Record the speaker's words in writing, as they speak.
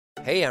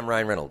Hey, I'm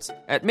Ryan Reynolds.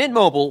 At Mint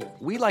Mobile,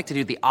 we like to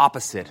do the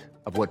opposite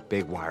of what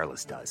Big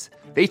Wireless does.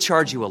 They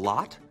charge you a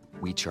lot,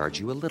 we charge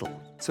you a little.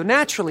 So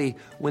naturally,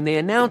 when they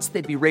announced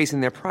they'd be raising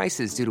their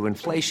prices due to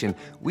inflation,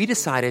 we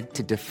decided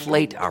to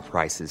deflate our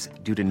prices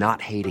due to not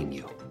hating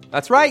you.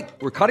 That's right.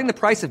 We're cutting the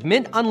price of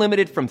Mint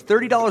Unlimited from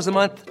 $30 a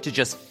month to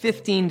just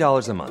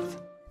 $15 a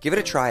month. Give it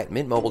a try at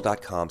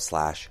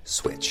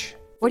mintmobile.com/switch.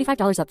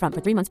 $45 up front for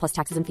 3 months plus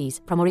taxes and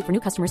fees. Promo rate for new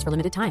customers for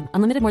limited time.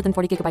 Unlimited more than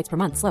 40 gigabytes per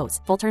month. Slows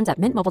full terms at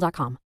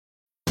mintmobile.com.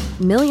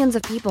 Millions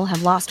of people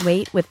have lost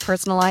weight with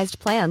personalized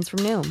plans from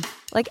Noom.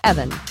 Like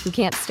Evan, who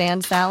can't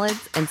stand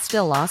salads and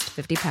still lost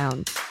 50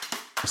 pounds.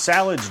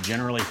 Salads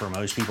generally for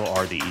most people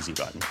are the easy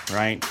button,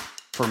 right?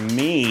 For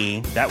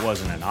me, that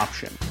wasn't an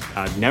option.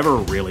 I never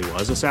really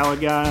was a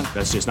salad guy.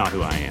 That's just not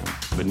who I am.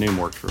 But Noom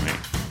worked for me.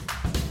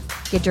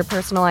 Get your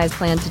personalized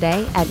plan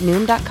today at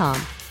Noom.com.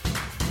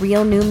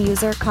 Real Noom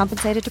user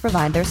compensated to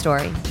provide their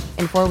story.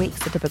 In 4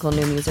 weeks, the typical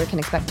Noom user can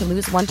expect to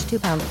lose 1 to 2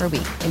 pounds per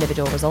week.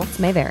 Individual results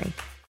may vary.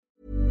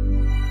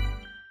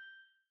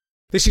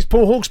 This is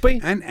Paul Hawksby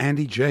and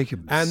Andy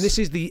Jacobs, and this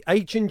is the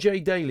H&J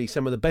Daily,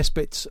 some of the best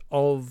bits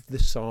of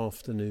this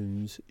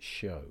afternoon's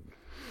show.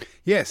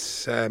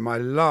 Yes, my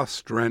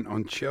last rant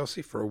on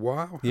Chelsea for a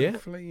while, yeah.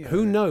 Hopefully.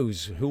 Who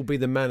knows who'll be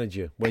the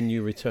manager when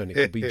you return? It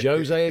could be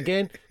Jose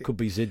again, could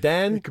be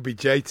Zidane. It could be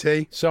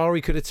JT.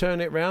 Sarri could have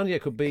turned it round. Yeah,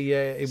 it could be...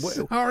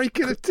 Sarri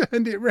could have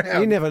turned it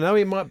round. You never know.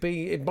 It might be,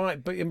 you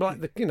think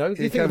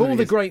of all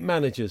the great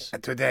managers.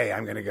 Today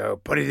I'm going to go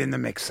put it in the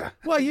mixer.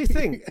 Well, you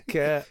think...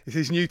 It's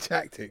his new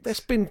tactics. There's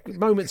been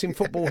moments in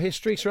football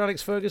history. Sir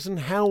Alex Ferguson,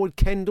 Howard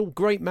Kendall,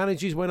 great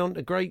managers went on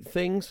to great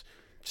things,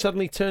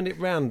 suddenly turned it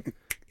round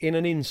in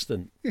an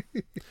instant.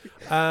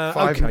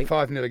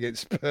 5-0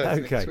 against Spurs.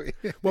 Okay.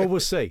 Well,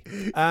 we'll see.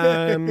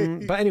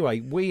 But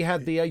anyway, we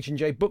had the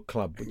H&J Book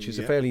Club, which is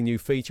a fairly new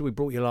feature. We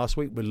brought you last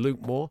week with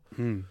Luke Moore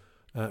from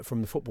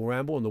the Football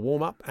Ramble and the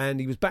warm-up. And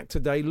he was back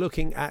today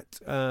looking at,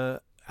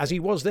 as he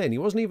was then, he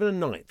wasn't even a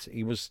knight.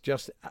 He was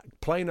just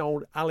plain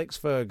old Alex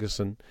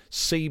Ferguson,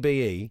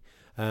 CBE.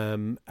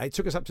 It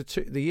took us up to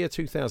the year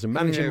 2000,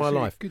 managing my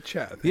life. Good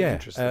chat.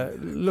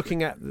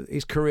 Looking at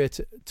his career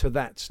to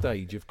that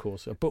stage, of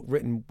course. A book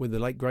written with the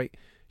late, great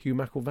Hugh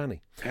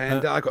McIlvanney.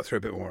 And I got through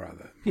a bit more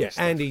other stuff.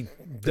 And he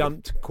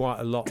dumped quite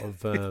a lot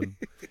of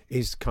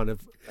his kind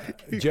of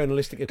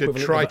journalistic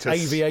equivalent of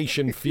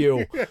aviation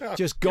fuel.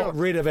 Just got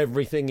rid of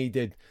everything he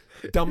did.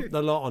 Dumped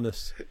a lot on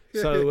us.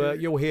 So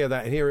you'll hear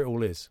that, and here it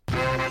all is.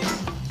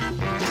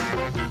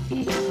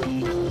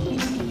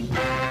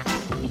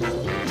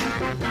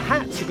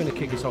 Hats are going to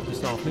kick us off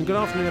this afternoon. Good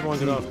afternoon, everyone.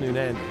 Good afternoon,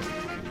 Andy.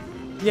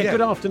 Yeah, good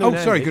afternoon. Oh,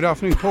 sorry. Andy. Good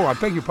afternoon, Paul. I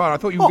beg your pardon. I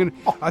thought you were going.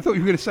 I thought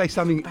you were going to say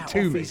something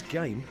to me. His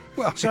game.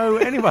 Well, so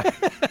anyway,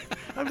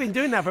 I've been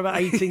doing that for about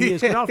 18 years.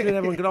 Good afternoon,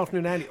 everyone. Good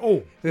afternoon, Andy.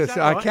 Oh, yes,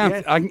 I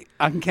can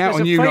count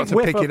on you not to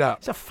pick it up.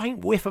 It's a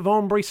faint whiff of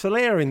Ombre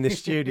Solaire in this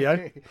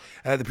studio.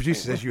 The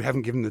producer says you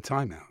haven't given the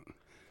timeout.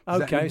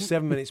 Okay,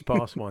 7 minutes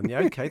past 1. Yeah,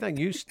 okay, don't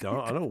you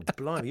start. Oh,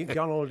 blimey, you've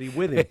gone already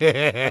with him.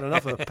 Had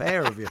enough of a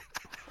pair of you.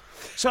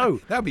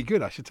 So that'd be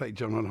good. I should take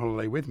John on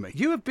holiday with me.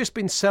 You have just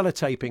been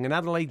sellotaping an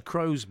Adelaide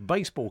Crows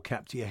baseball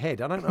cap to your head.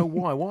 I don't know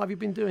why. Why have you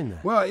been doing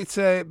that? Well, it's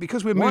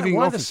because we're moving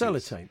offices. Why the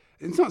sellotape?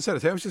 It's not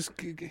sellotape. I was just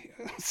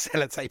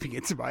sellotaping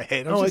it to my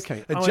head. I was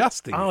just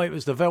adjusting. It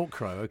was the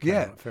Velcro. Okay,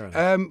 yeah. Right, fair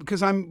enough.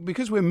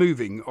 Because we're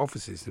moving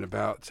offices in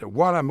about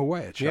while I'm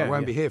away. Actually, I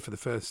won't be here for the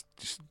first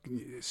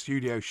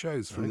studio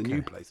shows from the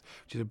new place,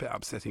 which is a bit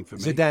upsetting for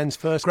me. Zidane's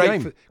first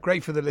game.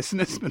 Great for the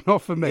listeners, but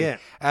not for me. Yeah.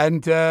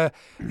 And so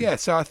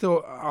I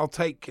thought I'll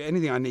take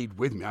anything I need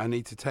with me. I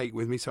need to take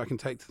with me so I can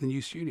take to the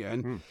new studio.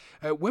 And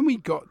when we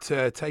got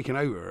taken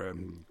over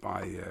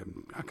by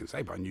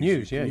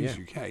News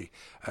UK.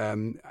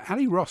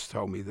 Ali Ross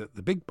told me that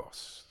the big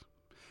boss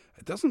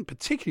doesn't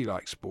particularly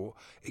like sport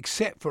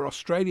except for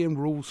Australian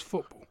rules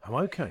football. Oh,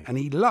 okay. And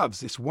he loves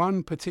this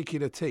one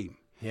particular team.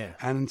 Yeah.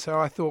 And so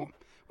I thought,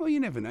 well,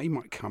 you never know. You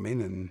might come in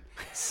and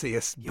see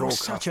us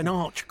broadcast. You're such an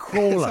arch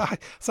crawler.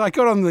 So I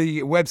got on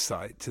the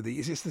website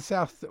is this the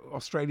South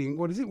Australian,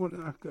 what is it?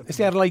 It's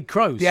the Adelaide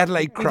Crows. The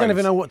Adelaide Crows. You don't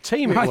even know what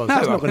team it was.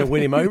 That's not going to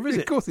win him over, is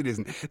it? Of course it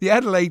isn't. The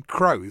Adelaide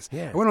Crows.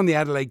 Yeah. I went on the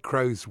Adelaide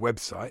Crows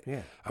website.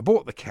 Yeah. I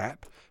bought the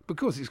cap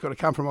because it's got to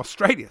come from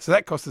Australia. So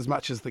that cost as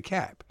much as the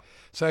cap.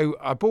 So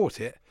I bought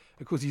it.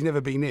 Of course, he's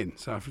never been in.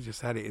 So I've just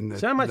had it in the...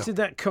 So how much did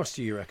that cost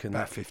you reckon?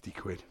 About 50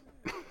 quid.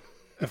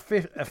 A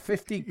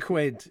 50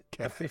 quid.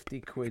 A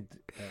 50 quid.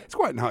 It's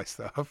quite nice,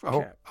 though.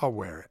 I'll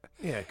wear it.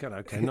 Yeah, good.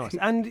 Okay, nice.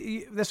 And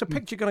there's a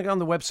picture going to go on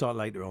the website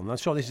later on. I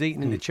saw this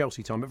eaten in the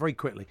Chelsea time, but very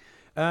quickly.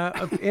 You're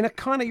in a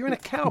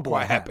cowboy I'm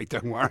quite hat. happy,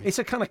 don't worry. It's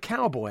a kind of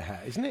cowboy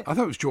hat, isn't it? I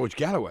thought it was George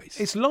Galloway's.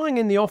 It's lying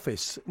in the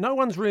office. No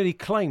one's really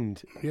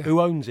claimed who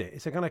owns it.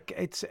 It's a kind of.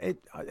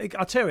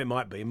 I tell you, it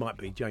might be. It might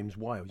be James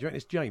Wales. Do you reckon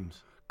it's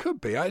James?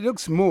 Could be. It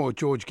looks more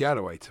George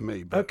Galloway to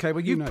me. But okay,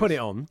 well, you put it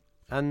on.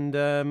 And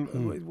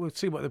we'll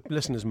see what the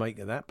listeners make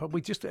of that. But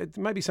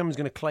maybe someone's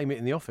going to claim it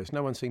in the office.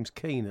 No one seems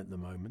keen at the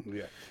moment.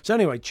 Yeah. So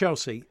anyway,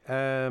 Chelsea,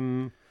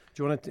 do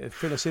you want to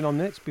fill us in on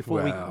this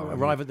before we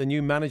arrive at the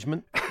new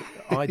management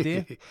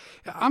idea?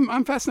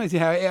 I'm fascinated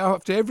how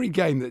after every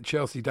game that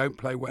Chelsea don't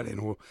play well in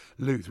or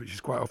lose, which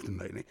is quite often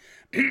lately,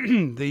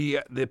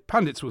 the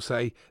pundits will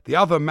say the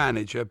other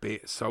manager, be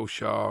it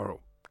Solskjaer or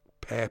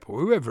Pep or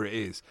whoever it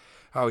is,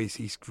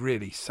 he's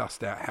really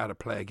sussed out how to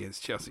play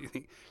against Chelsea. You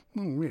think,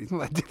 really, it's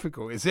not that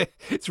difficult, is it?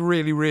 It's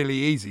really, really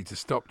easy to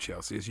stop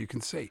Chelsea, as you can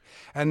see.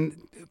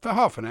 And for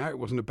half an hour, it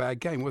wasn't a bad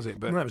game, was it?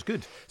 But that was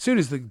good. As soon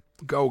as the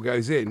goal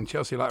goes in,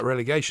 Chelsea are like a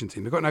relegation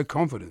team. They've got no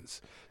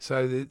confidence.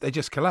 So they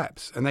just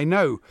collapse. And they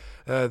know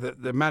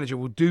that the manager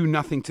will do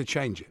nothing to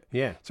change it.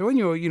 Yeah. So when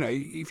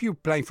if you're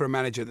playing for a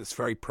manager that's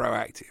very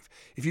proactive,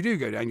 if you do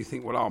go down, you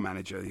think, well, our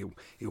manager,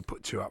 he'll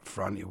put 2 up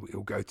front,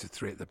 he'll go to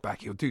 3 at the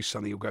back, he'll do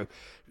something, he'll go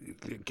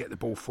get the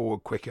ball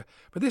forward quicker.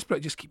 But this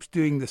bloke just keeps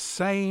doing the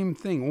same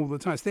thing all the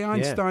time. It's the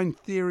Einstein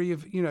theory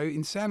of,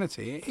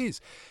 insanity. It is,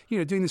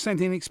 doing the same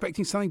thing and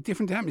expecting something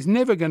different to happen. It's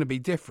never going to be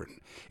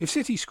different. If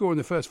City score in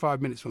the first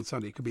 5 minutes on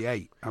Sunday, it could be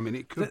 8. I mean,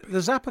 it could The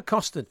Zappa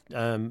Costa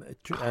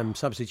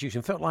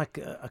substitution felt like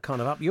a kind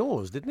of up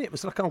yours, didn't it? It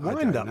was like a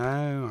wind-up.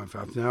 No,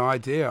 I've no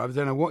idea. I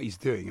don't know what he's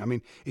doing. I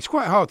mean, it's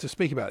quite hard to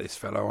speak about this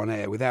fellow on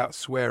air without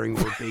swearing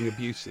or being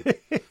abusive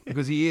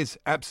because he is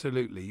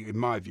absolutely, in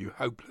my view,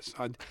 hopeless.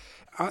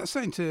 I was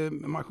saying to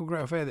Michael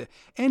Gray off air that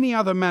any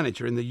other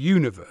manager in the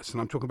universe,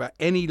 and I'm talking about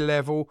any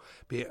level,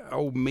 be it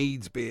Old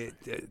Meads, be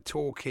it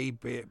Torquay,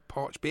 be it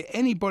Poch, be it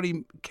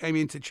anybody came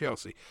into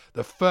Chelsea,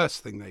 the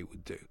first thing they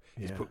would do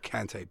is put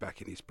Kante back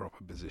in his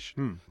proper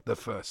position. The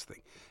first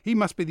thing. He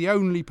must be the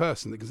only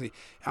person that can see.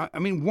 I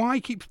mean, why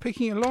keeps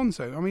picking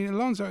Alonso? I mean,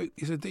 Alonso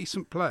is a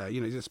decent player.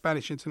 He's a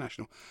Spanish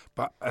international.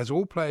 But as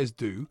all players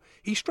do,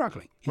 he's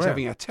struggling. He's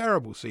having a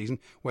terrible season,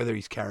 whether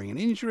he's carrying an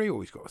injury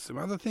or he's got some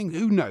other thing.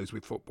 Who knows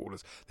with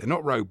footballers? They're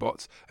not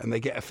robots and they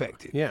get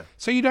affected. Yeah.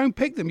 So you don't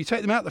pick them. You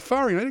take them out the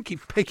firing. They don't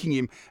keep picking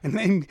him. And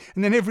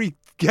then every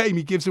game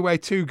he gives away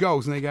 2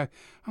 goals and they go,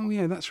 oh,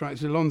 yeah, that's right.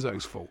 It's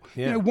Alonso's fault.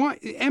 Yeah. Why?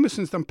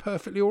 Emerson's done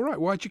perfectly all right.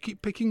 Why do you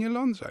keep picking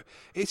Alonso?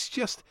 It's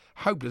just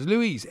hopeless.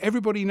 Luiz,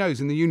 everybody knows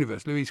in the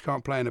universe, Luiz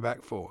can't play in a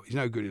back 4. He's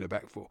no good in a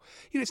back 4.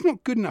 It's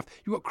not good enough.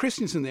 You've got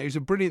Christensen there, who's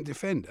a brilliant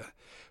defender.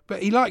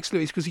 But he likes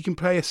Luiz because he can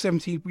play a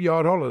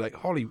 70-yard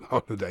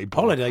holiday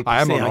ball.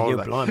 I am on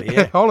holiday. Blimey,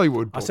 yeah.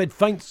 Hollywood ball. I said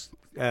faint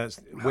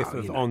whiff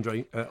of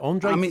Andre Soler.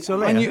 I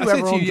said to you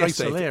Andre yesterday,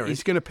 Soler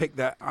he's going to pick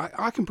that.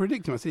 I can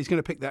predict him. I said he's going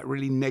to pick that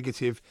really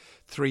negative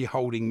 3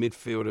 holding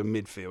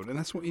midfield, and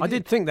that's what he did. I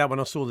did think that when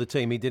I saw the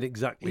team, he did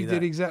exactly that. He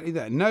did exactly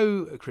that.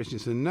 No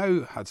Christensen,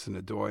 no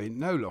Hudson-Odoi,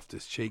 no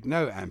Loftus-Cheek,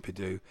 no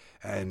Ampadu,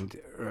 and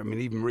I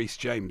mean even Reece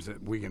James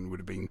at Wigan would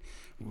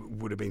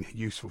have been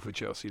useful for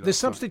Chelsea. The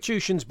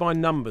substitutions by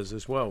numbers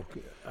as well.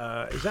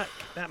 Is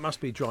that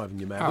must be driving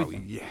you mad? Oh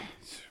yeah,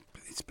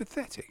 it's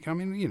pathetic. I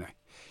mean,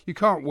 you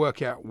can't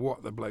work out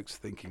what the bloke's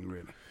thinking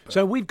really. But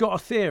so we've got a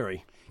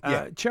theory.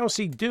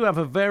 Chelsea do have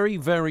a very,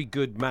 very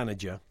good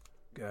manager.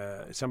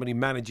 Somebody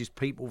manages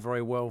people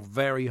very well,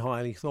 very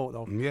highly thought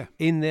of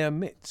in their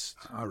midst.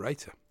 I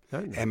rate her.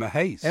 Don't you? Emma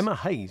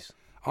Hayes.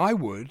 I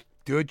would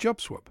do a job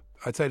swap.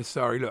 I'd say to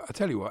Sarri, look, I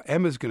tell you what,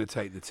 Emma's going to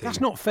take the team. That's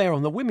not fair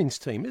on the women's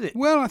team, is it?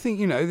 Well, I think,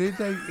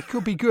 it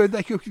could be good.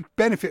 They could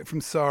benefit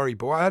from Sarri,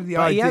 but I had the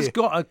idea. He has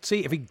got a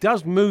see. If he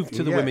does move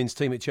to the women's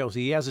team at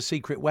Chelsea, he has a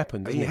secret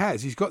weapon. He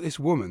has. He's got this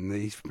woman that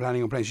he's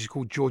planning on playing. She's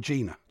called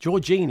Georgina.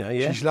 Georgina,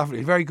 yeah. She's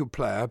lovely. Very good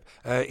player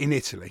in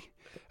Italy.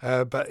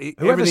 But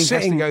whoever's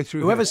has to go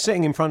through her.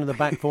 sitting in front of the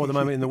back 4 at the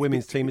moment in the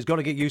women's team has got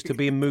to get used to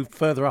being moved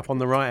further up on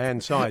the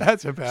right-hand side.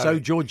 That's about so it.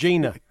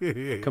 Georgina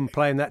can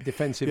play in that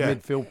defensive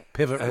midfield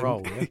pivot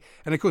role. Yeah?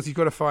 And, of course, he's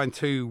got to find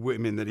 2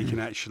 women that he can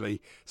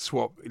actually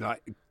swap,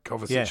 like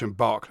Kovacic and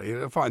Barkley.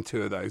 He'll find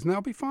 2 of those, and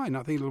they'll be fine.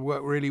 I think it'll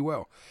work really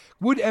well.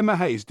 Would Emma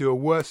Hayes do a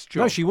worse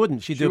job? No, she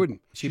wouldn't. She'd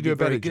do a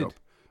better job.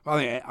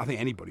 I think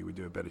anybody would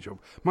do a better job.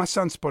 My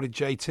son spotted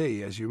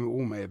JT, as you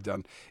all may have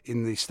done,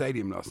 in the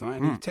stadium last night,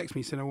 and he texted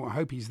me saying, I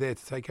hope he's there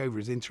to take over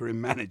as interim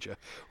manager.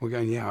 We're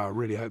going, I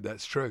really hope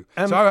that's true.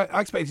 So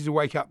I expected to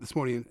wake up this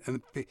morning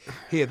and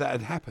hear that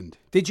had happened.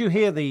 Did you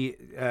hear the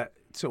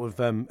sort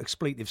of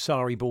expletive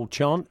Sarri ball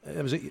chant?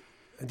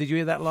 Did you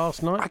hear that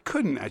last night? I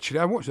couldn't, actually.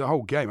 I watched the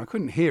whole game. I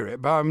couldn't hear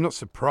it, but I'm not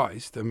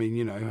surprised. I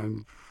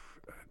mean,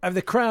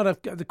 the crowd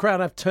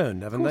have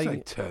turned, haven't they? Of course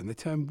they turned. They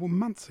turned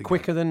months ago.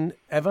 Quicker than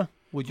ever,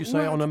 would you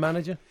say, on a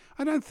manager?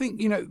 I don't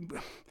think,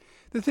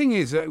 the thing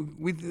is,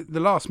 with the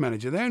last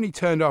manager, they only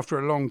turned after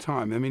a long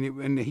time. I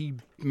mean, and he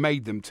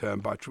made them turn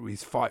by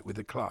his fight with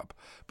the club.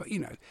 But,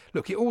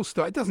 look,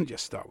 it doesn't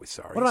just start with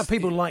Sarri. What about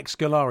people like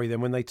Scolari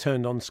then, when they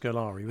turned on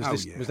Scolari?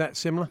 Was that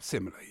similar?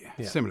 Similar,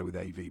 yeah. Similar with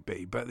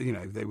AVB. But,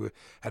 they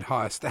had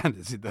higher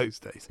standards in those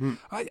days.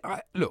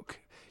 Look,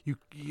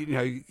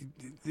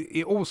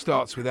 it all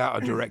starts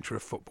without a director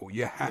of football.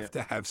 You have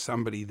to have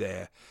somebody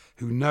there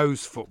who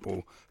knows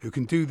football, who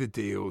can do the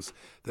deals,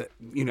 that,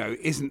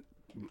 isn't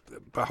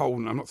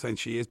beholden, I'm not saying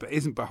she is, but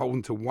isn't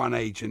beholden to one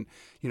agent,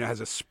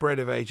 has a spread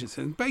of agents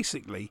and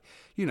basically,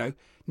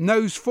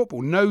 knows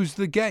football, knows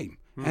the game.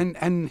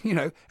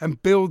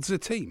 and builds a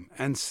team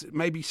and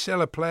maybe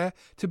sell a player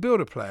to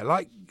build a player.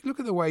 Like, look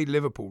at the way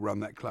Liverpool run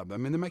that club. I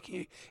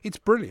mean, it's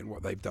brilliant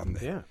what they've done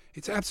there. Yeah.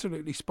 It's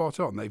absolutely spot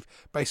on. They've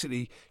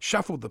basically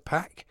shuffled the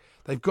pack.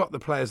 They've got the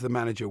players the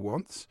manager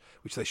wants,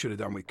 which they should have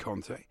done with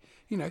Conte.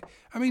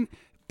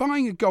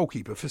 Buying a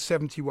goalkeeper for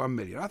 71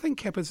 million, I think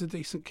Kepa's a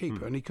decent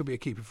keeper and he could be a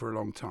keeper for a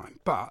long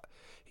time. But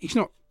he's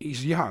not.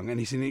 He's young and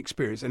he's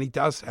inexperienced and he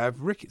does have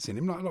rickets in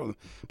him, like a lot of them.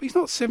 But he's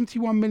not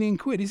 71 million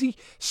quid. Is he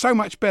so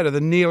much better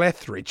than Neil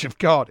Etheridge of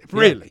Cardiff?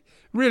 Really?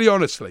 Really,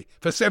 honestly.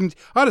 For 70,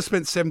 I'd have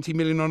spent 70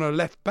 million on a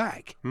left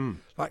back,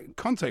 like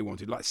Conte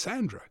wanted, like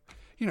Sandro,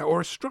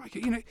 or a striker.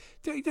 You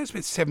don't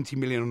spend 70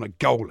 million on a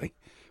goalie.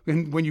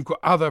 When you've got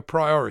other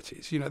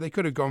priorities, they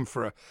could have gone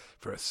for a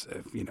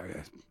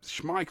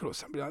Schmeichel or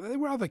something like that. There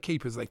were other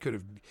keepers they could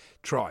have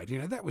tried.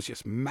 That was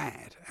just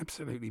mad,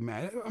 absolutely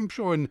mad. I'm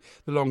sure in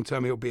the long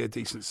term he'll be a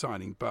decent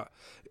signing, but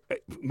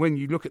when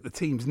you look at the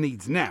team's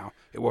needs now,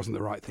 it wasn't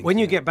the right thing. When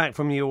you get back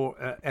from your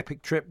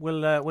epic trip,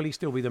 will he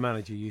still be the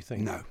manager? You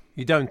think? No,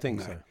 you don't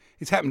think so.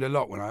 It's happened a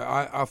lot when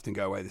I often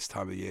go away this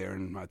time of year,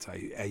 and I tell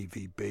you,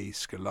 AVB,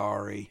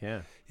 Scolari.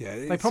 Yeah.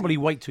 They probably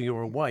wait till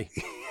you're away.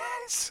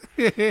 Yes.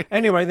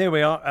 Anyway, there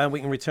we are.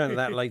 We can return to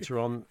that later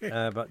on,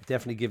 but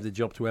definitely give the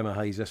job to Emma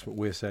Hayes. That's what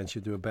we're saying.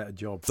 She'll do a better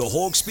job. The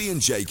Hawksbee and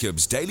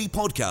Jacobs Daily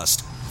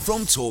Podcast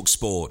from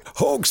TalkSport.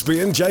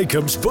 Hawksbee and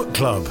Jacobs Book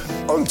Club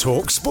on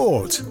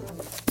TalkSport.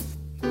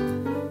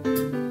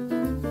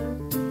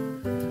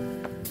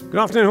 Good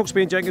afternoon,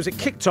 Hawksbee and Jacobs. It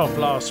kicked off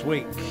last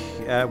week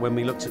when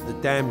we looked at the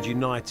Damned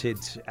United,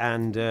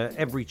 and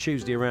every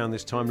Tuesday around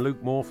this time,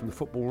 Luke Moore from the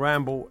Football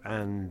Ramble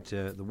and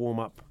the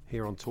warm-up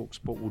here on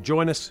TalkSport will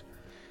join us,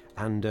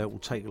 and we'll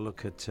take a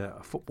look at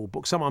a football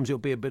book. Sometimes it'll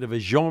be a bit of a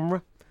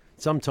genre.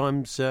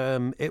 Sometimes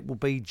it will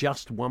be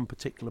just one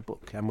particular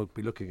book, and we'll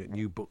be looking at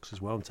new books as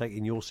well and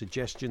taking your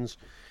suggestions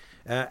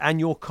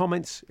and your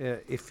comments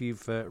if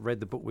you've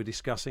read the book we're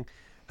discussing.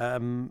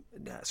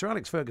 Sir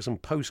Alex Ferguson,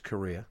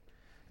 post-career,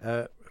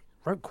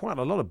 wrote quite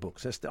a lot of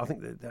books. I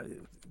think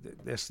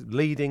there's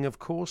Leading, of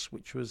course,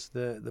 which was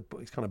the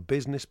book, his kind of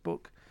business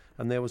book,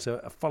 and there was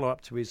a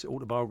follow-up to his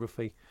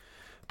autobiography.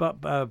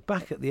 But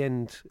back at the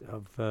end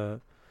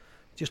of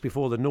just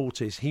before the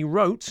noughties, he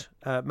wrote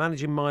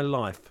Managing My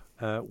Life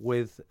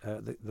with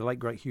the late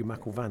great Hugh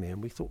McIlvanney,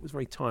 and we thought it was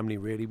very timely,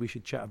 really. We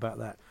should chat about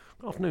that.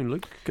 Good afternoon,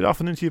 Luke. Good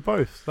afternoon to you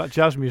both. That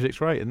jazz music's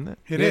great, isn't it?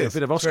 It is. A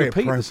bit of Oscar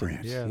Peterson.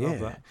 Yeah, I love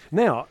that.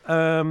 Now,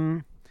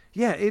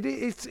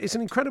 it's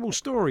an incredible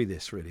story,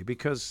 this, really,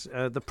 because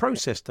the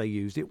process they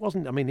used, it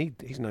wasn't, I mean,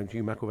 he's known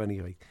Hugh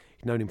McIlvanney,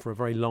 he's known him for a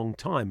very long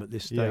time at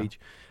this stage,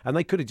 and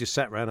they could have just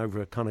sat around over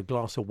a kind of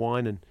glass of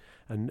wine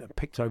and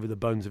picked over the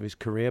bones of his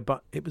career,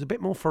 but it was a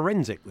bit more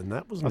forensic than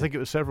that, wasn't it? I think it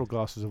was several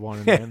glasses of wine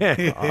in the end.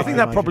 I think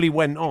that probably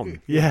went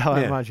on. Yeah,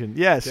 I imagine.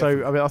 Yeah,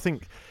 definitely. So, I mean, I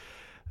think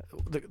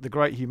the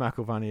great Hugh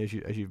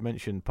McIlvanney, as you've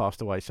mentioned,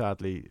 passed away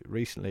sadly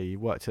recently. He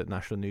worked at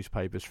national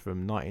newspapers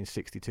from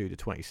 1962 to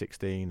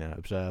 2016,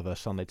 Observer,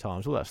 Sunday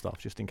Times, all that stuff,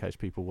 just in case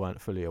people weren't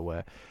fully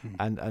aware.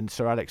 And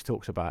Sir Alex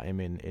talks about him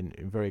in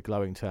very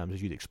glowing terms,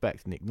 as you'd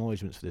expect, in the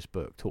acknowledgements for this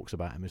book, talks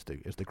about him as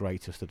the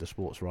greatest of the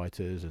sports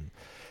writers. And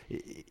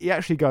he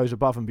actually goes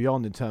above and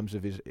beyond in terms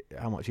of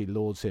how much he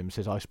lauds him,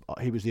 says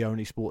he was the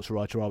only sports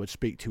writer I would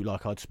speak to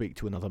like I'd speak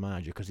to another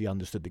manager, because he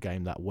understood the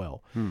game that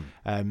well.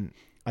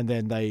 And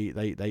then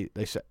they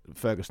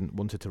Ferguson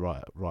wanted to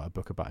write a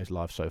book about his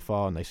life so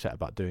far, and they set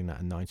about doing that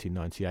in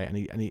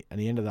 1998. And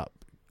he ended up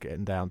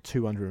getting down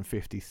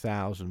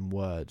 250,000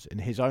 words in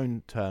his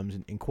own terms,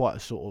 in quite a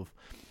sort of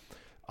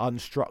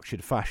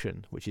unstructured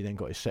fashion, which he then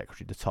got his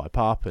secretary to type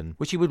up, and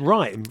which he would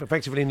write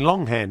effectively in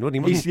longhand,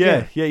 wouldn't he? He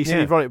said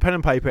he'd write it pen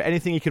and paper,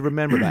 anything he could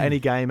remember about any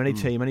game, any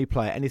team, any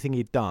player, anything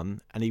he'd done,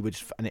 and he would.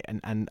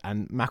 And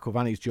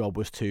McIlvanney's job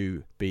was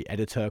to be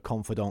editor,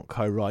 confidant,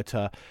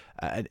 co-writer.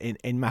 In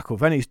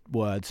McIlvanney's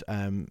words,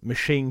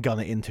 machine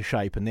gun it into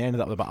shape, and they ended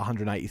up with about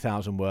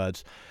 180,000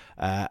 words.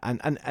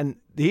 And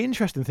the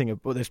interesting thing,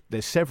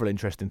 there's several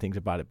interesting things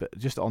about it, but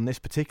just on this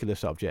particular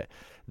subject,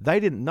 they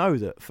didn't know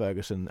that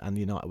Ferguson and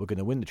United were going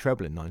to win the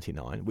treble in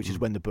 '99, which is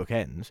when the book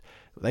ends.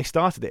 They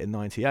started it in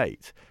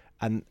 '98,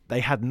 and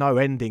they had no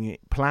ending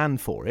planned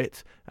for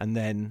it, and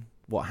then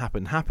what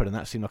happened, and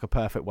that seemed like a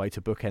perfect way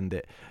to bookend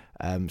it.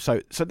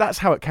 So that's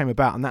how it came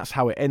about, and that's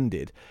how it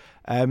ended.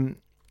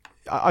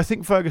 I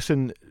think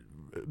Ferguson,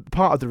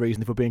 part of the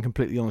reason, if we're being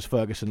completely honest,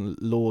 Ferguson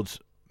lauds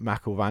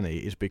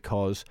McIlvanney is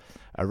because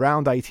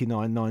around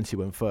 89-90,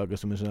 when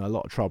Ferguson was in a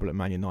lot of trouble at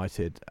Man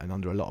United and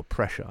under a lot of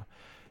pressure,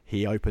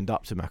 he opened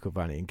up to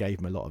McIlvanney and gave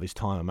him a lot of his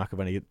time, and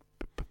McIlvanney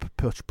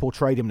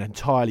portrayed him in an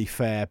entirely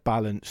fair,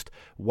 balanced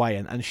way,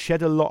 and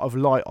shed a lot of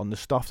light on the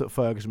stuff that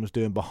Ferguson was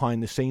doing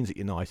behind the scenes at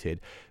United,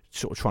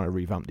 sort of trying to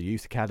revamp the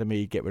youth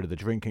academy, get rid of the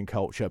drinking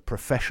culture,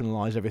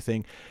 professionalise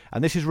everything.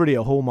 And this is really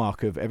a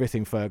hallmark of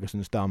everything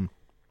Ferguson's done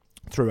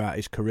throughout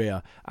his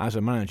career as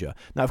a manager.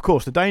 Now, of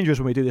course, the danger is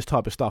when we do this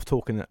type of stuff,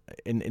 talking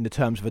in the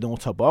terms of an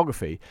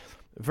autobiography,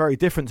 very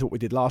different to what we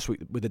did last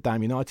week with the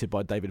Damn United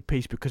by David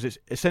Peace, because it's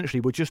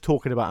essentially we're just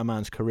talking about a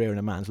man's career and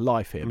a man's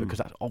life here, because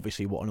that's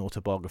obviously what an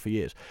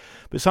autobiography is.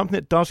 But something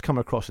that does come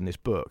across in this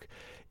book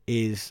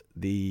is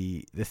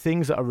the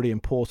things that are really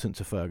important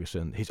to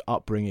Ferguson: his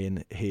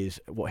upbringing, his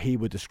what he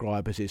would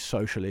describe as his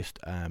socialist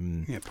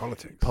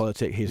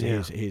politics,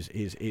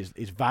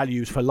 his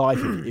values for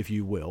life, if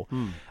you will,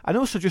 and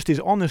also just his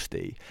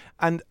honesty.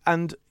 And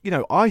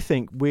I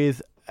think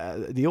with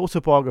the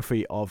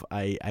autobiography of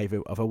a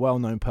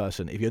well-known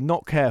person, if you're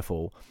not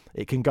careful,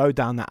 it can go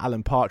down that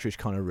Alan Partridge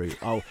kind of route.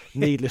 Oh,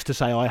 needless to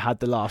say, I had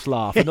the last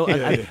laugh. And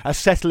a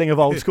settling of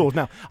old scores.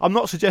 Now, I'm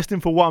not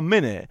suggesting for 1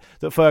 minute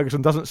that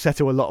Ferguson doesn't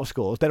settle a lot of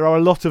scores. There are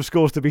a lot of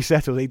scores to be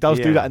settled. He does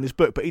do that in this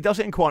book, but he does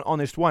it in quite an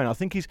honest way. And I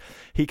think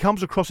he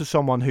comes across as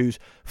someone who's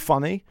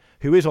funny,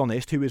 who is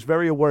honest, who is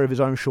very aware of his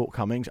own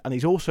shortcomings, and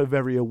he's also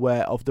very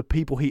aware of the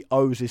people he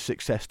owes his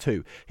success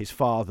to. His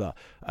father,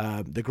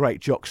 the great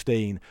Jock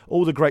Stein,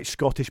 all the great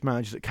Scottish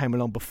managers that came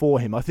along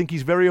before him. I think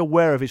he's very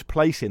aware of his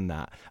place in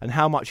that and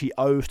how much he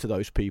owes to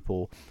those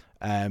people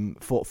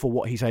for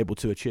what he's able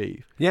to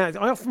achieve. Yeah,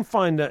 I often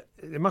find that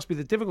it must be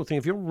the difficult thing.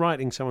 If you're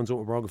writing someone's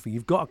autobiography,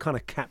 you've got to kind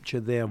of capture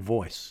their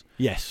voice.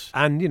 Yes.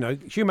 And, Hugh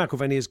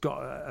McIlvanney has got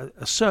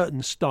a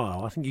certain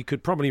style. I think you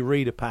could probably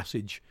read a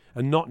passage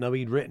and not know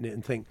he'd written it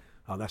and think,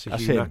 oh, that's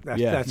him.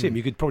 That's him.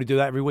 You could probably do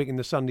that every week in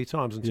the Sunday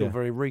Times until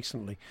very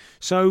recently.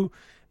 So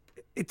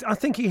I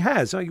think he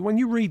has. When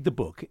you read the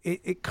book,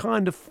 it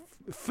kind of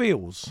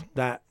feels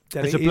that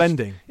it's a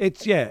blending.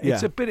 It's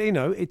a bit.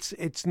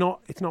 It's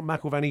not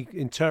McIlvanney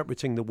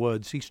interpreting the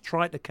words. He's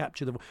tried to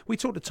capture the. We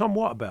talked to Tom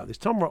Watt about this.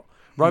 Tom Watt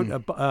wrote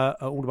an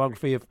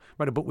autobiography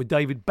wrote a book with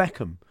David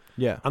Beckham.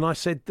 Yeah, and I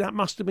said that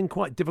must have been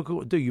quite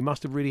difficult to do. You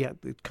must have really had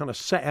to kind of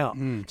set out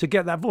to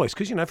get that voice,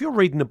 because if you're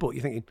reading a book,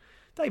 you're thinking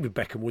David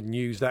Beckham wouldn't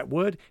use that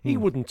word. He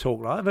wouldn't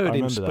talk like that. I've heard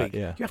him speak.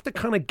 You have to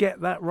kind of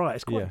get that right.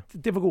 It's quite a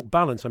difficult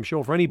balance, I'm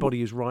sure, for anybody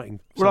who's writing.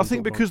 Well, I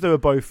think because they were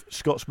both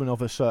Scotsmen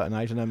of a certain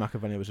age. I know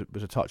McIlvanney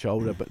was a touch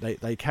older, but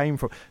they came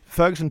from.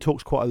 Ferguson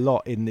talks quite a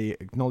lot in the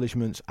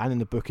acknowledgements and in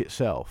the book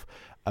itself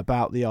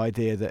about the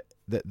idea that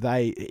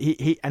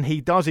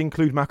he does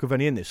include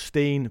McIlvanney in this.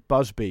 Stein,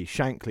 Busby,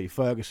 Shankly,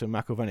 Ferguson,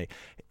 McIlvanney.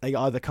 They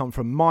either come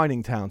from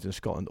mining towns in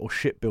Scotland or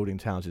shipbuilding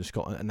towns in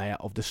Scotland, and they are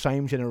of the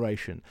same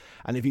generation.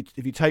 And if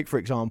you take, for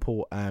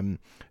example,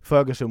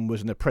 Ferguson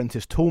was an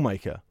apprentice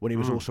toolmaker when he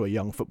was also a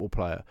young football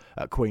player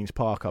at Queen's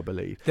Park, I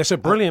believe. There's a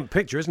brilliant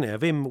picture, isn't it,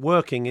 of him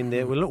working in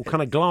there with little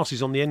kind of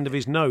glasses on the end of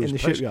his nose. In the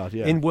shipyard,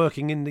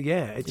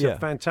 It's a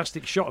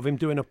fantastic shot of him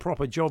doing a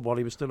proper job while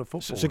he was still a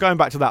footballer. So going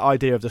back to that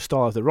idea of the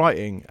style of the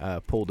writing,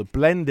 Paul, the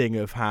blending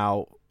of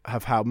how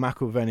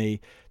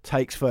McIlvanney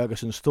takes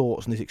Ferguson's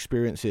thoughts and his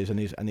experiences and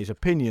his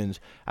opinions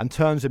and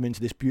turns them into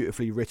this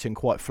beautifully written,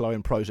 quite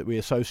flowing prose that we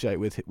associate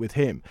with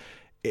him.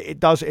 It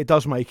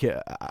does make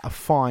it a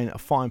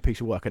fine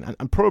piece of work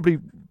and probably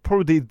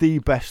the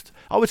best.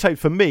 I would say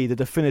for me the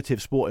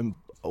definitive sporting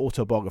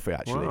autobiography,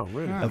 actually. Wow,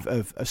 really?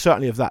 Of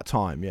certainly of that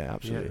time. Yeah,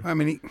 absolutely. I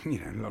mean,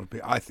 a lot of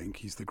people, I think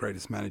he's the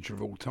greatest manager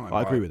of all time.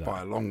 I agree with that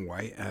by a long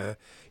way.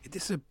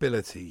 This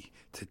ability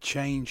to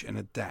change and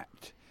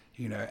adapt,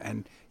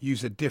 and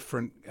use a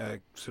different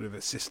sort of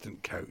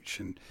assistant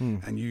coach and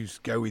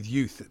go with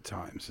youth at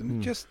times,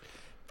 and just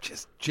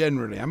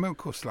generally, I mean, of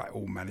course, like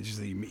all managers,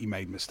 he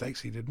made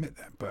mistakes. He'd admit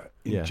that, but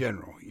in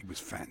general, he was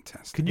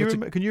fantastic.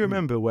 Can you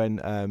remember when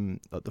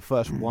the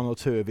first one or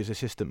two of his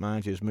assistant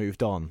managers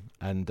moved on,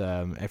 and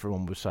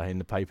everyone was saying in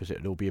the papers it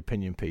would all be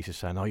opinion pieces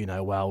saying,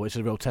 it's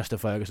a real test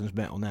of Ferguson's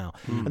mettle now.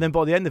 And then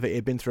by the end of it,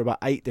 he'd been through about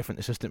 8 different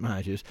assistant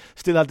managers,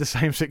 still had the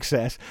same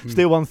success,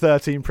 still won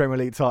 13 Premier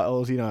League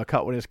titles, a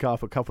Cup Winners'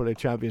 Cup, a couple of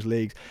Champions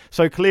Leagues.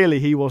 So clearly,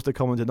 he was the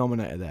common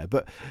denominator there.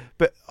 But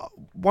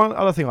one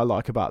other thing I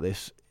like about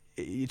this.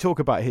 You talk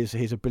about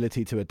his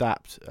ability to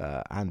adapt,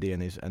 Andy,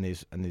 and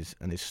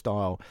his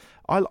style.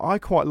 I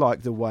quite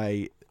like the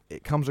way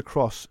it comes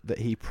across that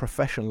he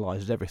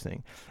professionalises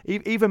everything.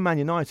 Even Man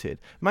United.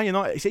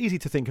 It's easy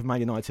to think of Man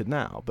United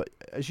now, but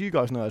as you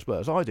guys know as well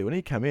as I do, when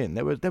he came in,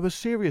 there were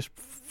serious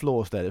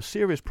flaws there. There were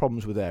serious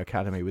problems with their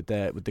academy, with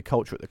the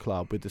culture at the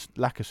club, with the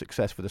lack of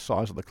success for the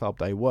size of the club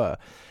they were.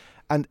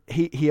 And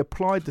he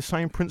applied the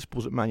same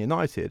principles at Man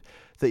United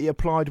that he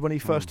applied when he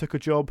first took a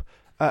job.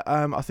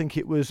 I think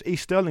it was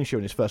East Stirlingshire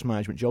in his first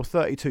management job,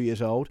 32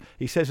 years old.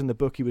 He says in the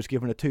book he was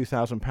given a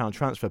 £2,000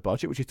 transfer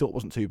budget, which he thought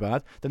wasn't too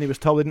bad. Then he was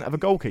told he didn't have a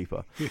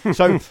goalkeeper.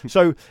 So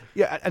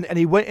and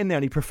he went in there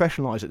and he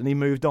professionalised it, and he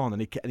moved on,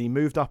 and he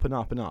moved up and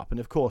up and up. And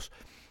of course,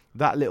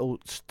 that little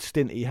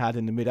stint he had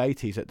in the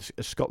mid-80s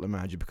as Scotland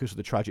manager, because of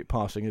the tragic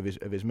passing of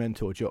his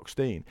mentor, Jock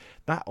Stein,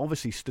 that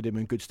obviously stood him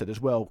in good stead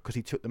as well, because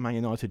he took the Man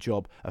United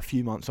job a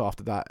few months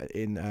after that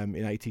in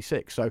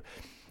 '86. So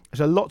there's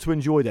a lot to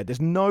enjoy there.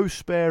 There's no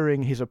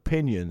sparing his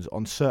opinions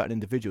on certain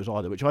individuals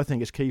either, which I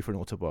think is key for an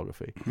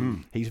autobiography.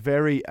 He's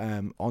very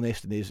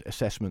honest in his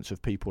assessments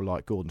of people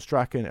like Gordon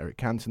Strachan, Eric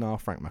Cantona,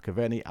 Frank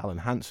McAvenny, Alan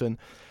Hansen.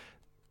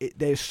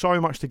 there's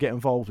so much to get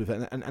involved with,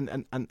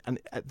 and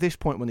at this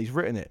point when he's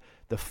written it,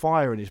 the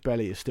fire in his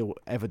belly is still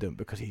evident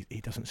because he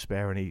doesn't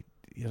spare any.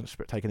 He doesn't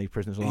take any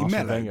prisoners on Arsene Wenger.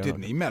 He mellowed,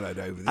 didn't he? He mellowed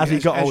over as he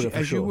got older, for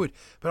as sure. you would.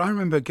 But I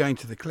remember going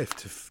to the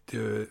Cliff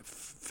to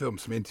film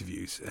some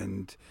interviews,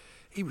 and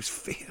he was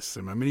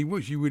fearsome. I mean, he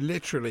was. You would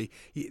literally.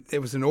 There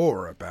was an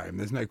aura about him.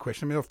 There's no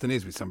question. I mean, it often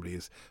is with somebody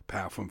as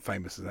powerful and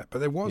famous as that. But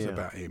there was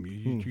about him.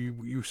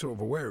 You were sort of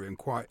aware of him.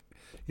 Quite.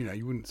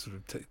 You wouldn't sort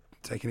of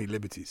take any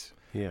liberties.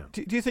 Yeah.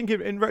 Do you think,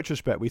 in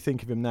retrospect, we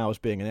think of him now as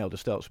being an elder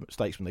statesman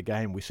of the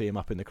game? We see him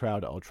up in the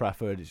crowd at Old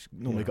Trafford. He's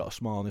normally got a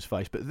smile on his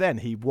face. But then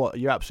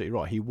you're absolutely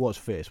right, he was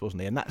fierce,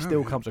 wasn't he? And that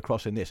still comes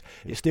across in this.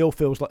 It still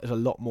feels like there's a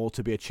lot more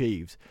to be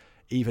achieved,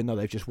 even though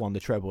they've just won the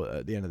treble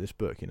at the end of this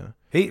book,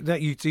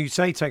 You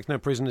say he takes no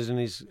prisoners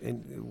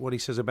in what he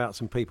says about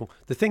some people.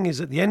 The thing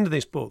is, at the end of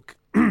this book,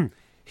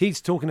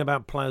 he's talking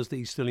about players that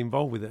he's still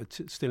involved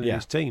with, still in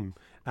his team.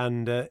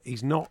 And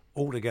he's not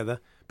altogether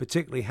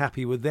particularly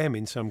happy with them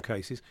in some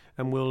cases,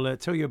 and we'll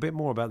tell you a bit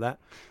more about that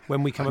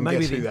when we come. And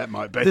maybe that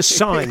might be. the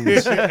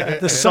signs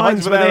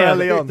were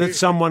there that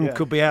someone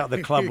could be out of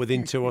the club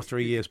within 2 or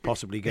 3 years,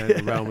 possibly going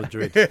to Real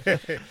Madrid.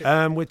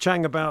 We're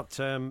chatting about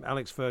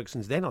Alex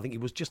Ferguson's. Then I think he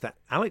was just that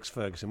Alex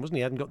Ferguson, wasn't he?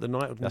 He hadn't got the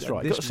night. That's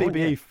right. He got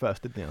CBE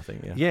first, didn't he? I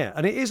think. Yeah,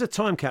 and it is a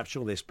time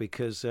capsule. This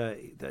because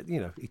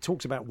he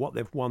talks about what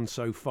they've won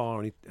so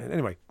far. And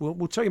anyway,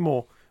 we'll tell you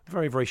more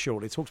very, very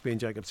shortly. It's Hawksby and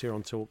Jacobs here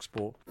on Talk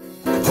Sport.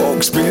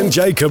 Hawksby and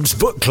Jacobs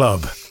Book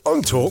Club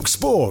on Talk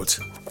Sport.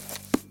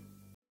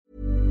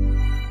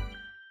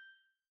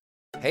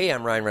 Hey,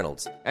 I'm Ryan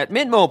Reynolds. At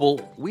Mint Mobile,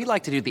 we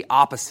like to do the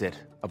opposite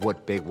of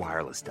what Big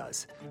Wireless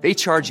does. They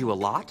charge you a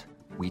lot,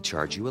 we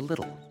charge you a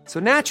little. So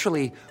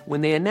naturally,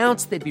 when they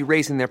announced they'd be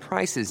raising their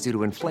prices due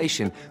to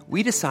inflation,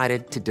 we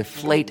decided to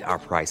deflate our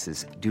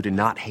prices due to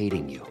not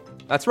hating you.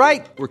 That's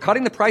right. We're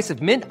cutting the price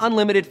of Mint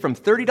Unlimited from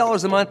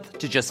 $30 a month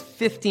to just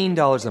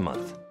 $15 a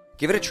month.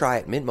 Give it a try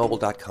at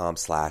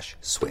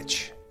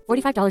mintmobile.com/switch.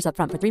 $45 up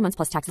front for 3 months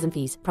plus taxes and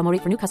fees. Promo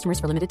rate for new customers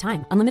for limited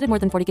time. Unlimited more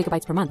than 40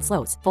 gigabytes per month.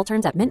 Slows full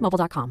terms at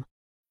mintmobile.com.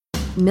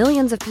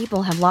 Millions of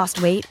people have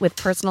lost weight with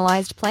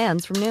personalized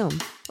plans from Noom.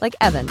 Like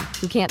Evan,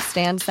 who can't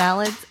stand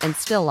salads and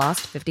still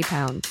lost 50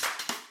 pounds.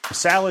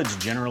 Salads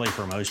generally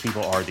for most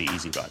people are the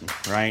easy button,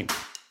 right?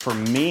 For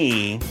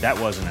me, that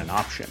wasn't an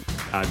option.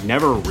 I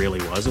never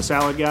really was a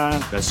salad guy.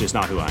 That's just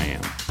not who I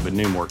am. But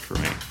Noom worked for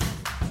me.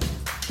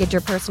 Get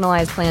your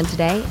personalized plan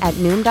today at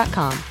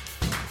Noom.com.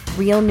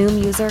 Real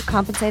Noom user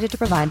compensated to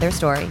provide their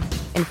story.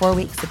 In 4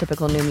 weeks, the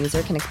typical Noom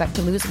user can expect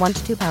to lose 1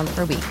 to 2 pounds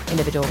per week.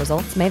 Individual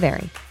results may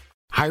vary.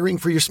 Hiring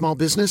for your small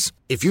business?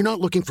 If you're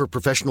not looking for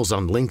professionals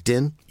on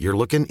LinkedIn, you're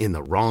looking in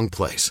the wrong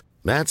place.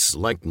 That's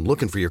like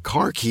looking for your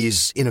car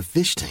keys in a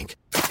fish tank.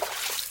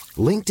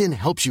 LinkedIn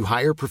helps you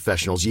hire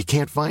professionals you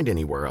can't find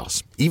anywhere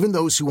else, even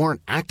those who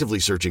aren't actively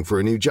searching for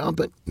a new job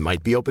but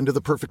might be open to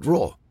the perfect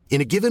role.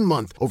 In a given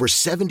month, over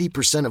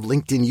 70% of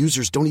LinkedIn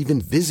users don't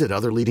even visit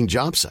other leading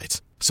job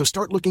sites. So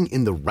start looking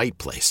in the right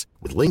place.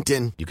 With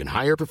LinkedIn, you can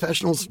hire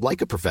professionals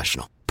like a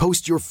professional.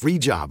 Post your free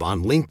job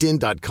on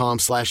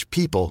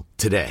linkedin.com/people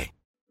today.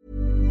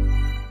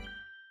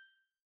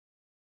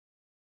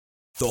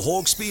 The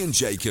Hawksby and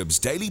Jacobs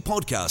Daily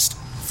Podcast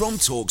from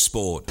Talk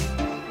Sport.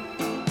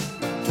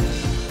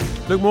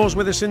 Luke Moore's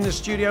with us in the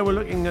studio. We're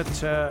looking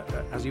at,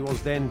 as he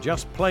was then,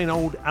 just plain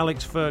old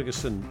Alex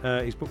Ferguson.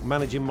 His book,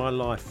 Managing My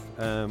Life,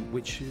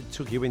 which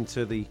took you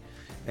into the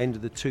end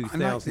of the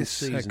 2000 I like this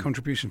season.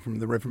 Contribution from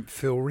the Reverend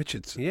Phil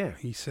Richardson. Yeah.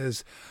 He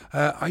says,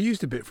 I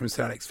used a bit from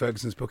Sir Alex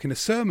Ferguson's book in a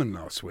sermon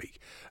last week,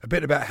 a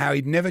bit about how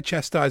he'd never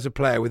chastise a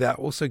player without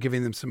also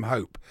giving them some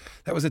hope.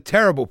 That was a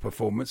terrible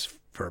performance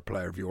for a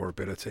player of your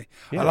ability.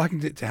 Yeah. I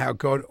likened it to how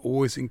God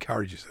always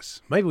encourages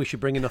us. Maybe we should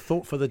bring in a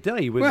thought for the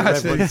day with Well, the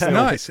Reverend it's Phil.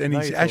 nice. And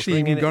he's actually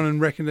even it. gone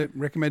and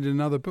recommended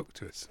another book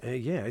to us.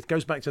 Yeah, it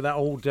goes back to that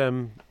old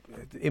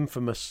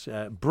infamous,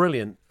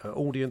 brilliant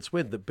audience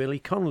with that Billy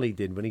Connolly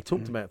did when he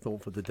talked about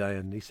Thought for the Day.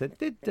 And he said,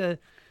 did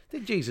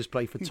Jesus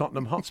play for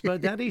Tottenham Hotspur,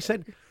 Dad? He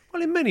said,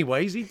 well, in many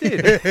ways he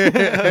did.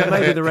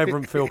 Maybe the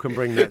Reverend Phil can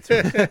bring that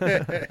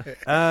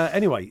to us.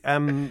 Anyway,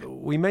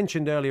 we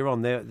mentioned earlier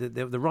on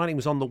the writing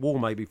was on the wall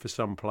maybe for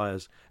some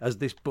players as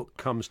this book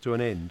comes to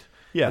an end.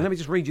 Yeah. And let me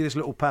just read you this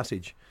little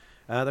passage.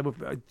 They were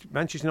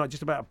Manchester United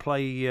just about to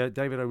play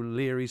David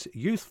O'Leary's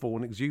youthful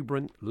and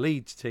exuberant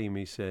Leeds team,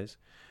 he says,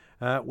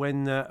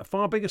 when a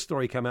far bigger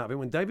story came out of it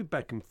when David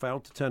Beckham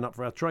failed to turn up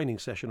for our training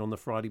session on the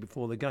Friday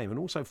before the game and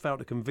also failed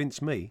to convince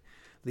me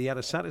that he had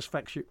a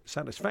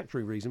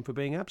satisfactory reason for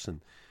being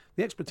absent.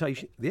 The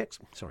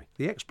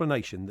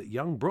explanation that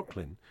young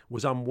Brooklyn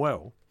was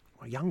unwell.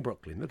 Well, young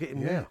Brooklyn, look at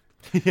him now.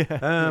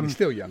 He's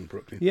still young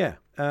Brooklyn. Yeah,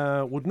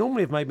 would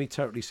normally have made me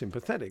totally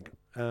sympathetic.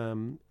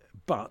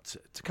 But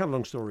to cut a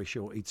long story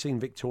short, he'd seen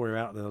Victoria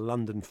out at a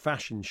London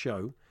fashion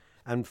show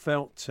and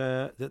felt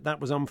that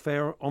was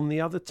unfair on the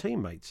other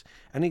teammates.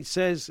 And it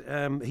says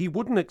he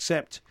wouldn't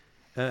accept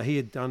he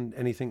had done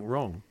anything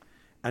wrong.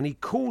 and he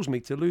calls me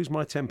to lose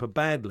my temper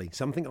badly,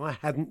 something I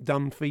hadn't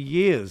done for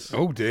years.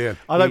 Oh, dear.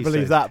 I don't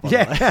believe that, by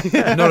the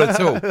way. Not at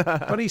all.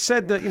 But he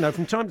said that,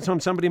 from time to time,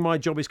 somebody in my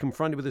job is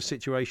confronted with a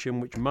situation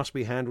which must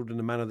be handled in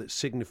a manner that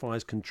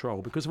signifies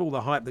control. Because of all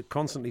the hype that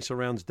constantly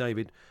surrounds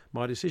David,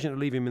 my decision to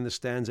leave him in the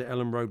stands at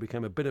Ellen Road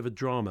became a bit of a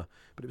drama,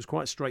 but it was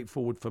quite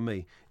straightforward for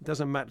me. It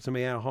doesn't matter to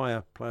me how high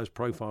a player's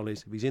profile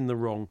is. If he's in the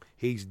wrong,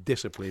 he's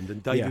disciplined,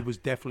 and David was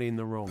definitely in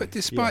the wrong. But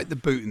despite the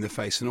boot in the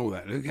face and all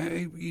that,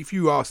 if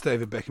you ask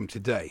David Beckham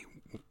today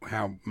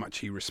how much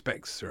he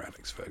respects Sir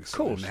Alex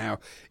Ferguson and how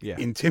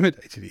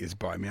intimidated he is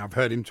by me, I've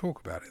heard him talk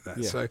about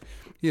it. So,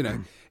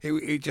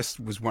 it just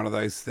was one of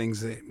those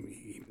things that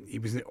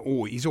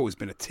he's always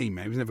been a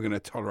teammate. He was never going to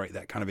tolerate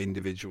that kind of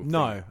individual thing.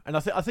 No, and I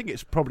think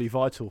it's probably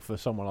vital for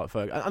someone like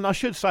Ferguson. And I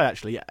should say,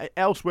 actually,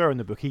 elsewhere in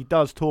the book, he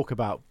does talk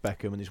about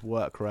Beckham and his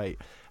work rate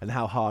and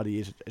how hard he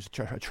is as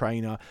a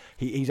trainer.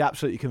 He's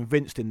absolutely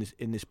convinced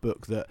in this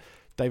book that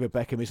David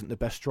Beckham isn't the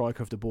best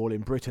striker of the ball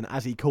in Britain,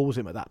 as he calls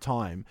him at that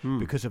time,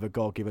 because of a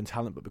God-given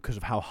talent, but because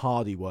of how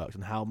hard he worked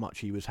and how much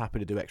he was happy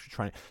to do extra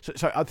training.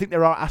 So I think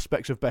there are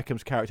aspects of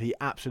Beckham's character he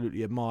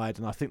absolutely admired,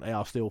 and I think they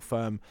are still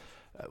firm,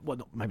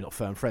 maybe not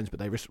firm friends, but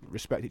they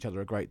respect each other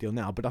a great deal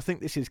now. But I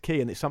think this is key,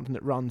 and it's something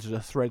that runs as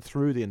a thread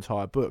through the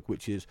entire book,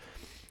 which is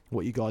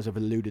what you guys have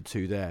alluded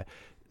to there.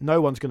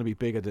 No one's going to be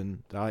bigger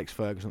than Alex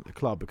Ferguson at the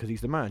club because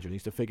he's the manager and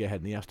he's the figurehead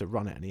and he has to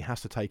run it and he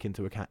has to take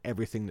into account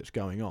everything that's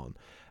going on.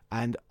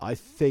 And I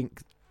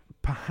think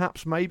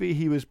perhaps maybe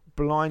he was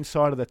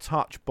blindsided a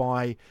touch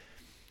by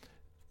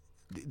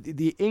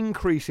the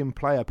increase in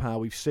player power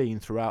we've seen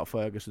throughout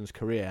Ferguson's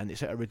career, and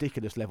it's at a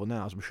ridiculous level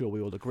now, as I'm sure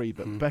we all agree,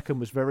 but Beckham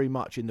was very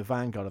much in the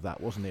vanguard of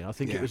that, wasn't he? I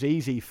think it was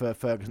easy for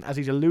Ferguson, as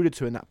he's alluded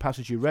to in that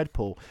passage you read,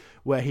 Paul,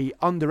 where he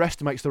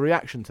underestimates the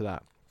reaction to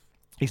that.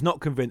 He's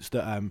not convinced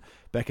that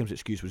Beckham's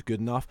excuse was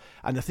good enough,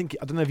 and I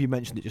don't know if you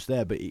mentioned it just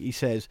there, but he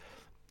says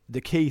the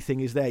key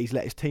thing is he's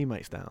let his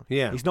teammates down.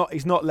 Yeah, he's not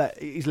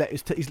let me.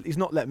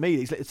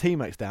 He's let his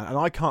teammates down, and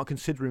I can't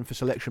consider him for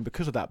selection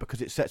because of that,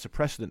 because it sets a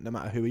precedent no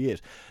matter who he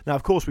is. Now,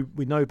 of course,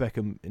 we know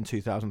Beckham in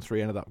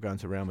 2003 ended up going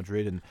to Real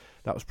Madrid, and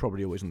that was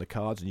probably always on the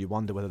cards, and you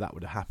wonder whether that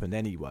would have happened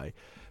anyway.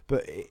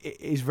 But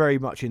it is very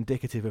much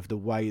indicative of the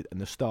way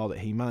and the style that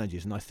he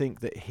manages, and I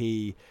think that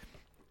he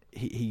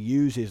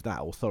uses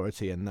that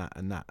authority and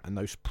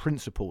those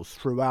principles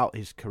throughout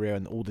his career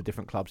and all the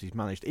different clubs he's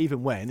managed,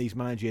 even when he's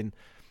managing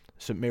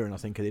St Mirren, I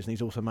think it is, and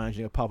he's also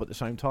managing a pub at the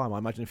same time. I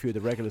imagine a few of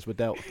the regulars were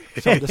dealt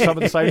some of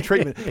the same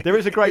treatment. There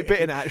is a great bit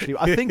in it, actually.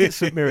 I think it's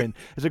St Mirren.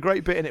 There's a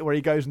great bit in it where he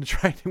goes into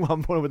training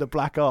one morning with a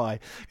black eye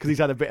because he's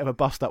had a bit of a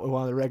bust up with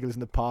one of the regulars in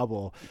the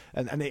pub,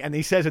 and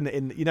he says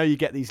in you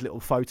get these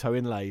little photo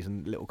inlays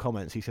and little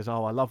comments. He says,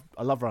 "Oh, I love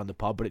running the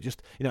pub, but it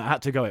just I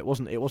had to go. It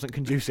wasn't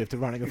conducive to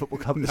running a football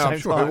club at the same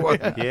time." It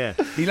wasn't. Yeah,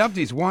 he loved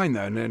his wine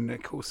though, and then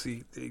of course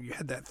you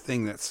had that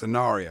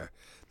scenario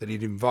that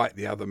he'd invite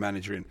the other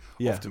manager in,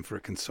 often for a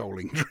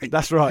consoling drink.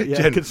 That's right,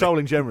 yeah,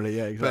 consoling generally,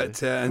 yeah, exactly.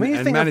 But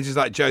and managers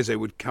like Jose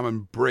would come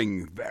and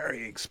bring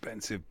very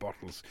expensive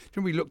bottles. Do you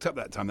remember we looked up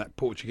that time, that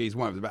Portuguese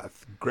wine was about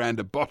 $1,000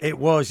 a bottle. It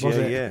was,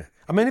 yeah.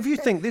 I mean, if you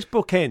think this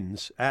book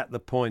ends at the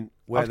point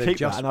where they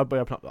just... and I'd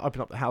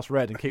open up the house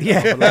red and keep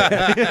put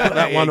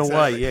that one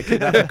away,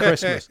 keep that for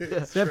Christmas.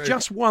 They've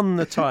just won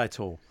the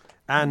title.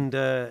 And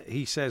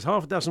he says,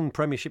 6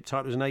 Premiership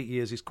titles in 8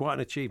 years is quite an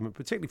achievement,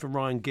 particularly for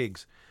Ryan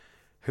Giggs,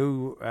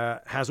 who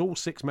has all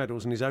 6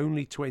 medals and is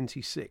only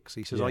 26.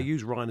 He says, I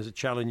use Ryan as a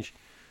challenge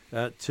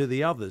to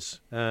the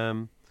others.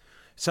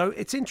 So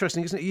it's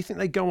interesting, isn't it? You think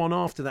they go on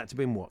after that to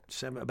be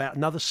about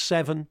another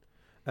 7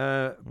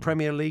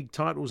 Premier League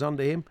titles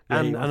under him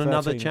and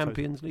another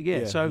Champions League.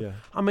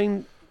 I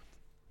mean,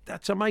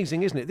 that's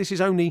amazing, isn't it? This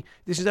is only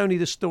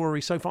the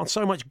story so far.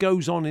 So much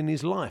goes on in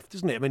his life,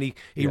 doesn't it? I mean,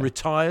 he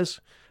retires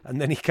and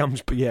then he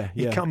comes.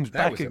 He comes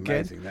back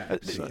again.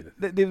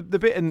 The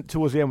bit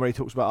towards the end where he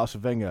talks about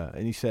Arsene Wenger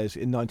and he says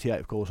in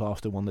 '98, of course,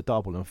 Arsenal won the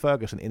double, and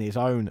Ferguson, in his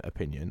own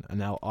opinion, and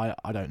now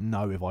I don't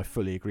know if I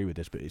fully agree with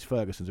this, but it's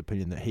Ferguson's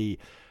opinion that he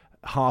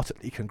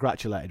heartily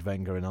congratulated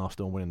Wenger and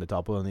Arsenal on winning the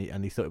double,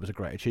 and he thought it was a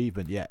great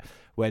achievement. Yet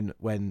when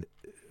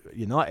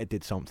United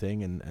did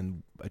something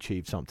and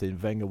achieved something,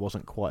 Wenger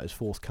wasn't quite as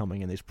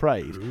forthcoming in his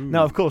praise.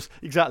 Now, of course,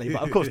 exactly,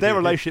 but of course their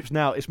relationships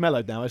now, it's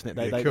mellowed now, isn't it?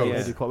 They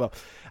do quite well.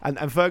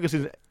 And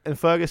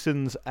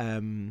Ferguson's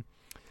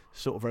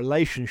sort of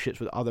relationships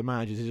with other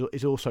managers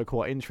is also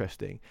quite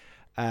interesting.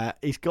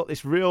 He's got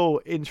this real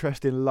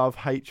interesting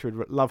love-hate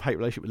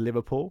relationship with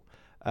Liverpool.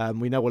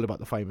 We know all about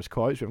the famous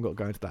quotes. We haven't got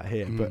to go into that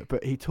here,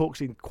 but he talks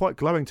in quite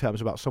glowing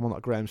terms about someone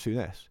like Graham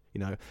Souness.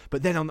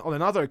 But then on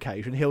another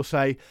occasion he'll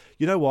say,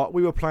 you know what,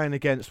 we were playing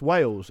against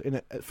Wales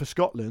for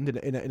Scotland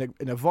in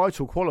a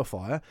vital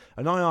qualifier,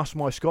 and I asked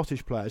my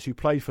Scottish players who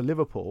played for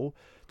Liverpool,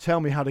 tell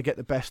me how to get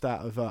the best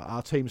out of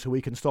our team so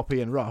we can stop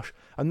Ian Rush,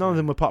 and none of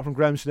them apart from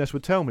Graham Souness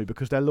would tell me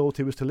because their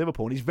loyalty was to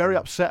Liverpool, and he's very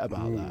upset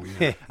about that.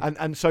 Yeah.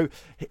 and so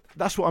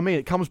that's what I mean.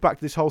 It comes back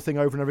to this whole thing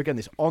over and over again,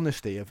 this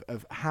honesty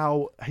of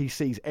how he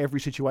sees every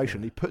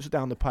situation. He puts it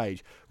down the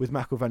page with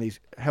McIlvanney's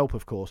help,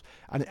 of course,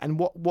 and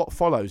what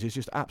follows is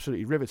just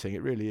absolutely riveting. riveting.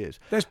 It really is.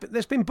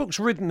 There's been books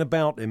written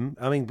about him.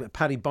 I mean,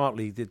 Paddy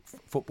Bartley did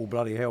Football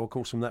Bloody Hell, of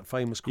course, from that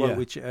famous quote,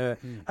 which and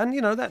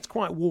that's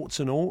quite warts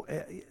and all.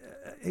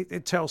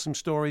 It tells some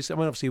stories. I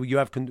mean, obviously, you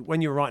have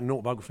when you're writing an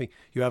autobiography,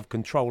 you have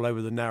control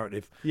over the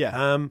narrative.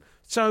 Yeah.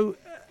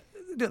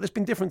 There's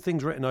been different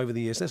things written over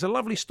the years. There's a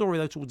lovely story,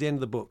 though, towards the end of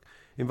the book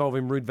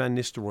involving Ruud van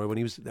Nistelrooy when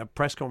he was at a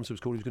press conference. It was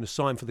called. He was going to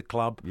sign for the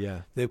club.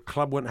 Yeah. The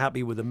club weren't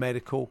happy with the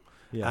medical.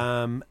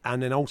 Yeah.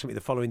 And then ultimately,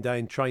 the following day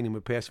in training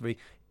with PSV,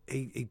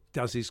 he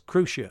does his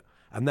cruciate,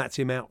 and that's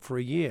him out for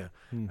a year.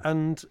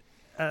 And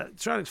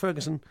Sir Alex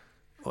Ferguson,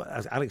 or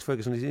as Alex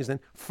Ferguson is then,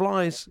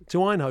 flies to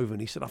Eindhoven.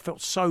 He said, I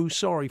felt so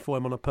sorry for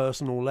him on a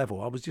personal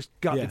level. I was just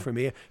gutted for him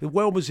here. The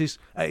world was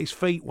at his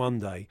feet one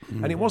day,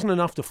 and it wasn't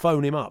enough to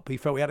phone him up. He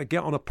felt he had to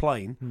get on a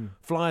plane,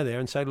 fly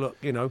there and say, look,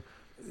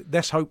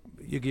 let's hope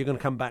you're going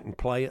to come back and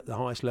play at the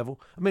highest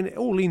level. I mean,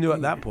 all he knew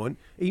at that point,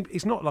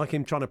 it's not like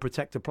him trying to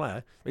protect a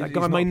player. That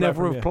guy may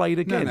never have played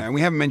again. No, and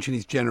we haven't mentioned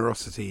his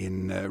generosity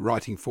in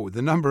writing forward.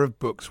 The number of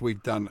books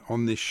we've done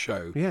on this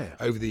show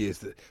over the years,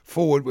 that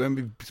forward, when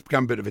we've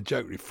become a bit of a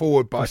joke,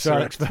 forward by Sir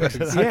Alex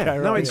Ferguson.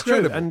 It's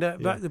true. And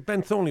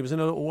Ben Thornley was in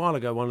a little while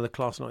ago, one of the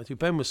Class 92.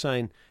 Ben was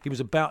saying he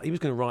was going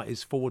to write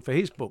his forward for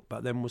his book,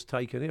 but then was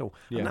taken ill.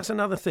 And that's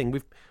another thing.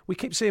 We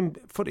keep seeing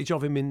footage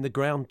of him in the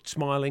ground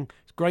smiling.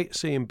 It's great to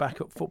see him back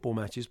at football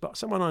matches, but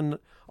someone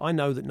I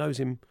know that knows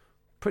him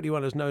pretty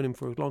well, has known him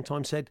for a long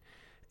time, said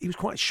he was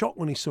quite shocked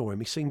when he saw him.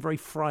 He seemed very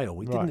frail.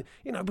 He didn't,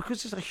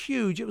 because it's a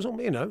huge. It was,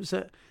 it was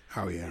a.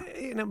 Oh yeah.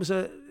 It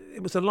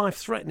was a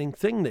life-threatening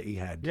thing that he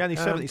had. Yeah, and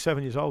he's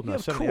 77 years old now. Yeah,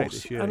 of 78 course.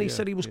 this year. And he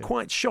said he was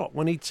quite shocked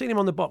when he'd seen him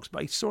on the box,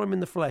 but he saw him in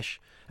the flesh,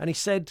 and he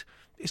said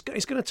it's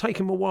going to take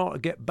him a while to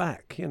get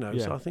back.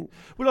 So I think.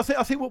 Well,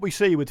 I think what we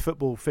see with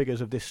football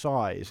figures of this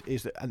size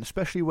is that, and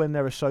especially when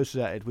they're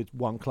associated with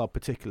one club,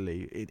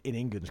 particularly in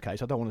England's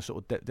case, I don't want to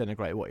sort of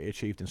denigrate what he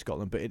achieved in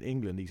Scotland, but in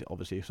England he's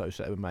obviously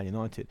associated with Man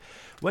United.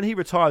 When he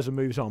retires and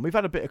moves on, we've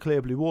had a bit of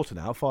clear blue water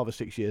now, 5 or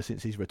 6 years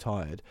since he's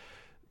retired.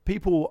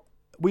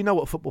 We know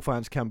what football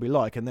fans can be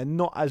like, and they're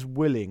not as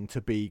willing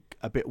to be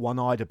a bit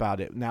one-eyed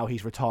about it now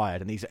he's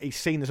retired, and he's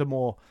seen as a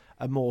more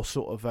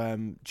sort of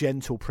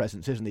gentle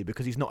presence, isn't he?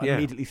 Because he's not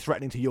immediately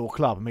threatening to your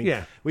club. I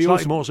mean,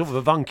 slightly more sort of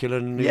avuncular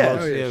than he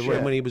was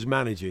when he was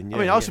managing.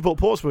 I support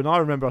Portsmouth, and I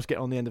remember us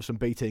getting on the end of some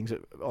beatings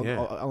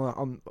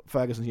on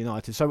Ferguson's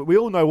United. So we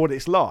all know what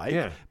it's like.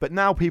 Yeah. But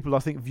now people, I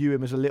think, view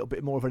him as a little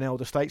bit more of an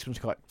elder statesman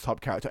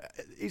type character.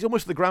 He's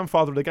almost the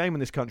grandfather of the game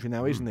in this country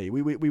now, isn't he?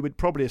 We would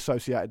probably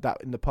associate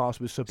that in the past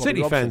with Sir Bobby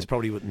City Robson. Fans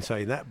probably wouldn't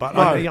say that, but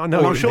no, I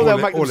know. I'm sure they'll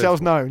make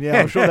themselves known. Yeah,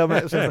 I'm sure they'll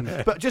make themselves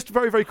known. But just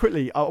very, very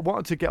quickly, I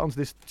wanted to get onto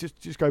this.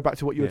 Just go back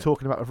to what you were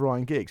talking about with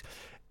Ryan Giggs.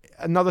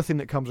 Another thing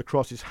that comes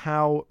across is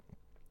how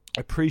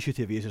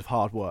appreciative he is of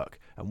hard work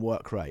and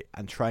work rate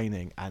and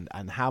training and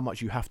how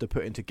much you have to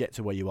put in to get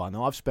to where you are.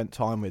 Now, I've spent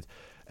time with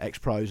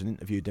ex-pros and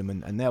interviewed them,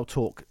 and they'll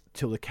talk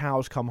till the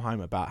cows come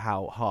home about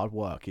how hard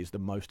work is the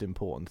most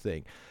important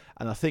thing.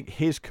 And I think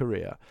his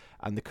career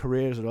and the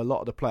careers of a lot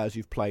of the players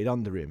who've played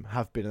under him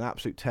have been an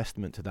absolute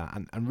testament to that.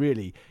 And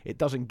really, it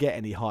doesn't get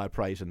any higher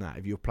praise than that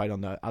if you've played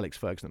under Alex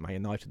Ferguson at Man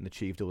United and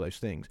achieved all those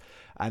things.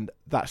 And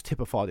that's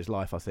typified his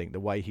life, I think, the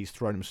way he's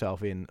thrown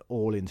himself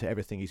all into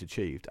everything he's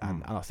achieved.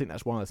 And I think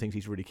that's one of the things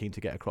he's really keen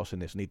to get across in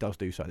this, and he does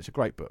do so. And it's a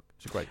great book.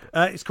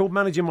 It's called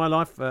Managing My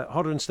Life.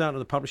 Hodder and Stoughton,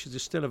 the publishers,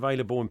 is still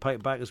available in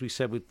paperback, as we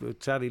said. We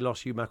sadly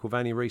lost Hugh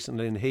McIlvanney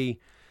recently, and he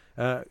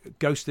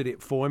ghosted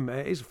it for him.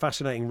 It is a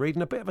fascinating read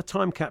and a bit of a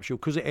time capsule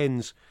because it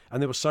ends and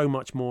there was so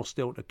much more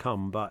still to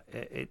come, but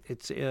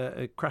it's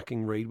a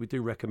cracking read. We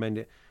do recommend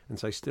it, and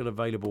say still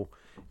available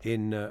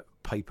in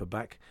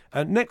paperback.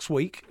 Next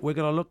week we're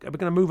going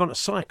to move on to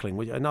cycling,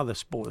 which another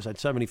sport that's had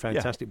so many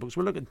fantastic books.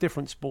 We'll look at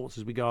different sports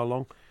as we go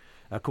along.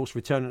 Of course,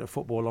 returning to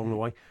football along the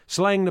way.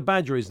 Slaying the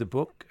Badger is the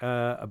book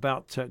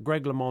about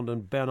Greg LeMond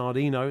and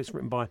Bernardino. It's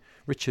written by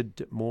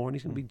Richard Moore, and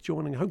he's going to be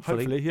joining,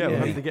 hopefully. We'll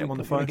have to get him on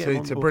the phone.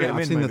 It's a brilliant.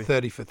 I've seen the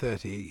 30 for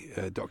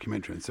 30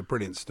 documentary. It's a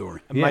brilliant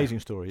story.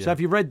 Amazing story, yeah. So if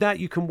you read that,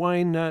 you can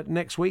weigh in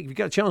next week. If you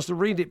get a chance to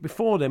read it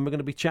before then, we're going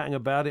to be chatting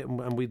about it,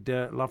 and we'd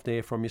love to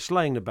hear from you.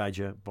 Slaying the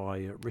Badger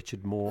by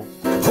Richard Moore.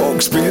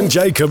 Hawksby and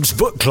Jacobs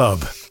Book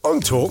Club on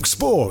Talk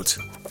Sport.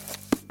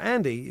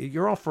 Andy,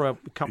 you're off for a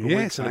couple of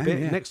weeks and a bit.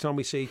 Yeah. Next time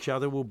we see each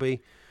other will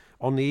be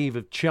on the eve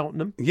of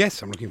Cheltenham.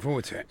 Yes, I'm looking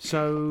forward to it.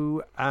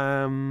 So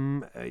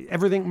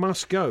everything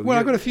must go. Well,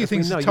 I've got a few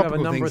things. You have a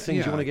number of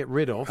things you want to get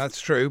rid of. That's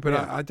true, but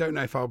I don't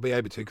know if I'll be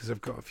able to because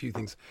I've got a few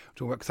things to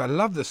talk about. Because I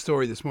love the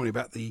story this morning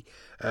about the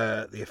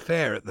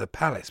affair at the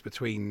palace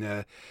between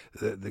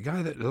the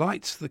guy that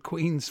lights the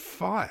Queen's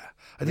fire.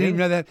 I didn't even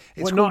know that.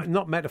 It's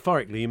not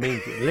metaphorically. You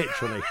mean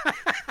literally.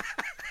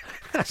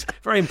 That's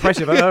very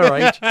impressive at her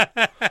age.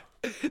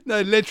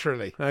 No,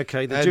 literally.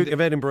 Okay, the Duke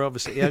of Edinburgh,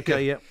 obviously.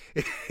 Okay, yeah.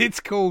 It's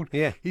called.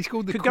 Yeah, he's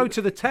called the. Could go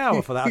to the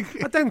Tower for that.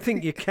 I don't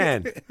think you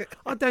can.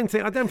 I don't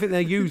think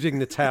they're using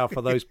the Tower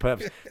for those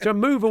purposes. To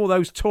move all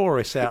those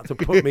tourists out to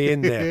put me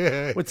in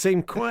there would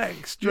seem quite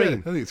extreme. Yeah,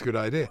 I think it's a good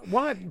idea.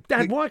 Why,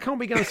 Dad? Why can't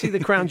we go and see the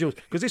Crown Jewels?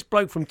 Because this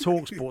bloke from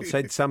TalkSport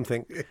said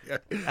something,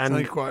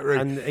 and quite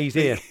rude. And he's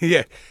here.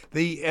 Yeah,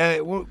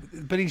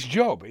 but his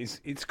job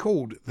it's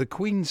called the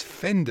Queen's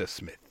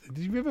Fendersmith.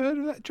 Did you ever heard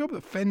of that job,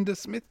 the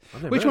Fendersmith?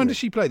 Which one does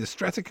she play, the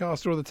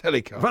Stratocaster or the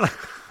Telecaster? Well,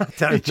 I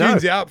don't know. He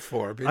tunes it up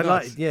for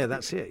her. Yeah,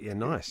 that's it. Yeah,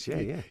 nice.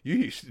 Yeah. You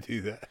used to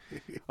do that.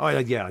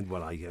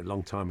 A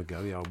long time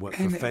ago. Yeah, I worked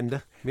for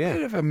Fender. Yeah.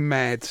 Bit of a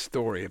mad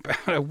story about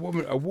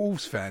a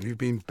Wolves fan who'd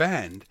been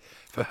banned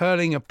for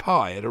hurling a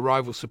pie at a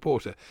rival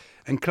supporter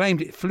and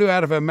claimed it flew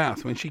out of her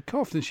mouth when she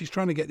coughed, and she's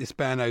trying to get this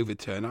ban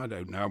overturned. I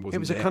don't know. It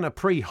was a kind of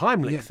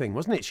pre-Heimlich thing,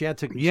 wasn't it? She had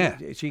to. Yeah.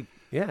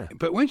 Yeah.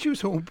 But when she was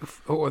hauled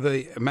before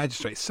the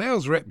magistrate,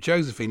 sales rep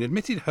Josephine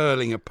admitted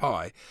hurling a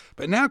pie,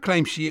 but now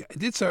claims she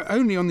did so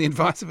only on the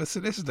advice of a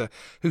solicitor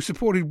who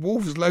supported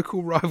Wolves'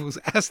 local rivals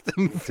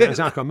Aston Villa. Sounds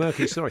like a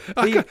murky story.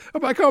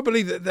 I can't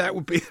believe that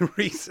would be the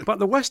reason. But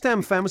the West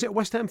Ham fan, was it a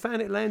West Ham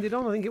fan it landed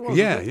on? I think it was.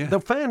 Yeah.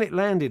 The fan it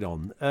landed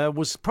on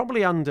was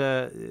probably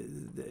under...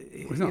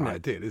 it's not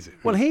ideal, is it?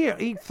 Well,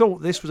 he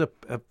thought this was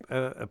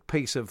a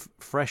piece of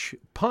fresh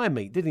pie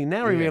meat, didn't he?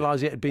 Now he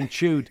realised it had been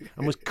chewed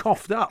and was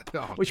coughed up,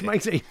 which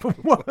makes it even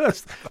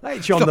worse. That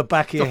hits you on the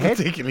back of your head.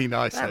 Particularly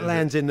nice. That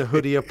lands in the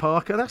hoodie of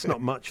Parker. That's not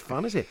much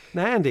fun, is it?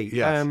 Now, Andy,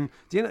 do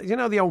you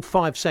know the old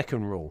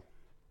 5-second rule?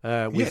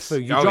 With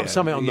food, you drop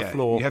something on the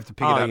floor. You have to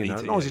pick it up.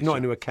 As long as it's not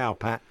into a cow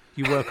pat,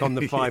 you work on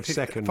the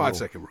 5-second rule.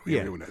 5-second rule.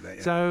 Yeah, we all know that.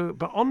 Yeah. So,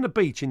 but on the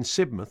beach in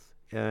Sidmouth,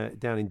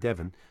 down in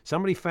Devon,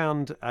 somebody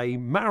found a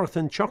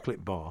marathon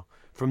chocolate bar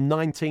from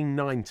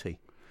 1990.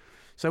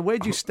 So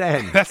where'd you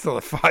stand? That's not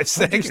a 5 seconds.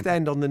 Where'd you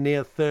stand on the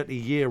near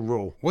 30-year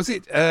rule? Was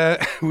it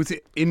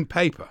in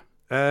paper?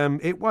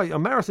 It was a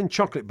marathon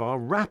chocolate bar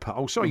wrapper.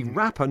 Oh, sorry,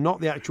 wrapper, not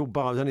the actual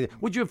bar.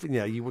 Would you have?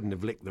 Yeah, you wouldn't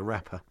have licked the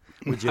wrapper,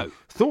 would you? No.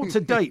 Thought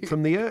to date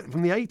from the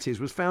 80s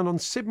was found on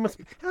Sidmouth.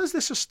 How's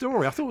this a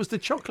story? I thought it was the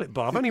chocolate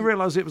bar. I've only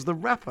realised it was the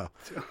wrapper.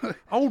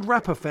 Old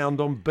wrapper found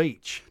on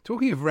beach.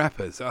 Talking of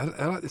wrappers, I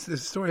like this.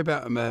 There's a story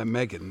about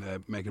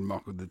Meghan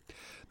Markle, the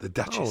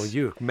Duchess.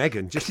 Oh,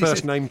 Meghan, just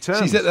first name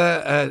terms. She's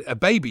at a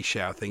baby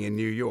shower thing in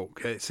New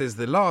York. It says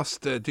the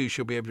last do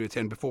she'll be able to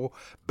attend before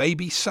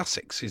baby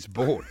Sussex is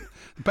born.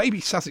 Baby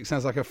Sussex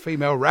sounds like a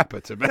female rapper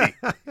to me.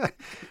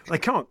 I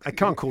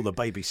can't call the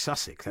baby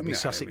Sussex. That'd be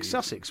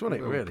Sussex,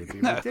 wouldn't it? Really, it'd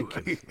be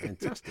ridiculous.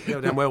 Fantastic. Go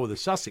down well with the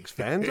Sussex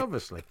fans,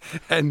 obviously.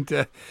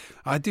 And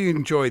I do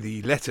enjoy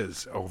the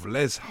letters of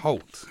Les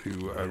Holt,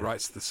 who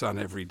writes The Sun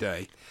every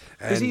day.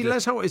 And, is he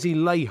Les Holt? Is he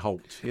Leigh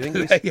Holt? You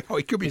think he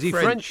could be is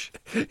French.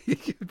 He French?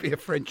 He could be a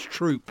French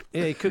troupe.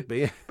 Yeah, he could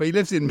be. Yeah. But he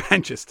lives in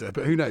Manchester,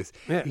 but who knows?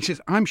 Yeah. He says,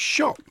 I'm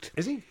shocked.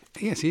 Is he?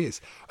 Yes, he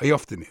is. He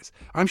often is.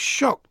 I'm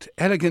shocked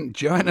elegant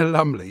Joanna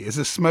Lumley is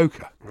a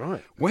smoker.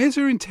 Right. Where's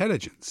her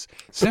intelligence?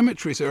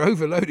 Cemeteries are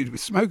overloaded with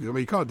smokers. I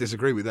mean, you can't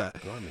disagree with that.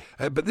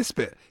 But this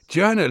bit,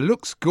 Joanna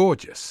looks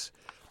gorgeous,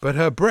 but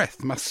her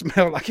breath must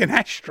smell like an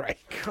ashtray.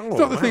 It's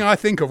not the thing I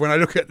think of when I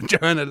look at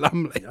Joanna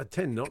Lumley. I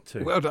tend not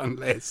to. Well done,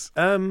 Les.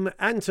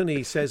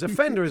 Anthony says, a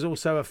fender is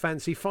also a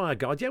fancy fire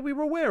guard. Yeah, we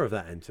were aware of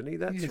that, Anthony.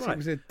 That's right. It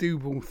was a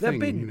doable thing. They're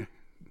big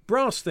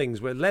brass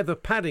things with leather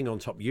padding on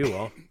top. You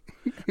are.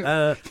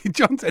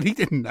 John said he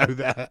didn't know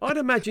that. I'd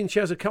imagine she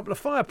has a couple of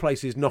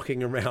fireplaces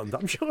knocking around.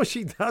 I'm sure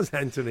she does,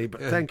 Anthony, but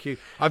thank you.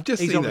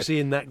 He's obviously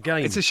in that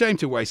game. It's a shame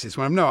to waste this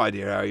one. I've no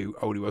idea how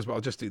old he was, but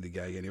I'll just do the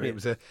gag anyway. It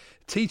was a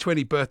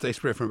T20 birthday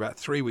spread from about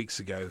 3 weeks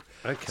ago.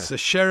 Okay. Sir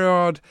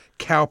Sherard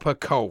Cowper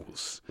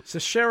Coles. Sir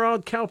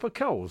Sherard Cowper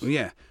Coles?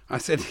 Yeah. I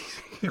said,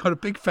 he's got a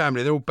big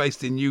family. They're all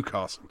based in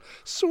Newcastle.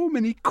 So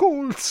many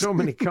Coles. So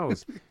many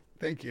Coles.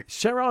 Thank you.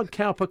 Sherard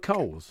Cowper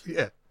Coles?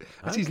 Yeah.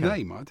 That's his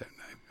name. I don't know.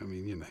 I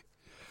mean,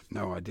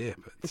 no idea.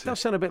 But it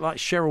does sound a bit like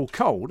Cheryl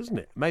Cole, doesn't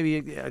it?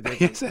 Maybe.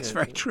 Yes, that's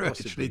very true.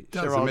 Actually, it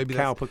does. Sherard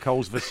Cowper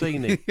Coles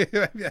Vicini.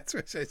 That's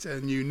what it's a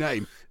new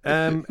name.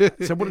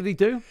 So what did he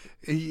do?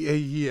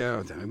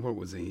 I don't know. What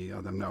was he? I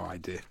have no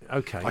idea.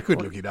 Okay. I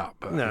could look it up.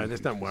 But no,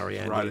 just don't worry,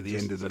 Andy. Right at the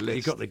end of the list.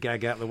 You got the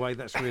gag out of the way.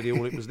 That's really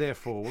all it was there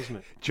for, wasn't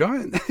it?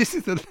 Giant.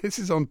 This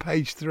is on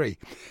page 3.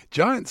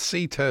 Giant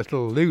sea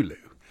turtle Lulu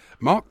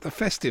marked the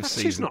festive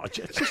season.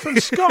 She's from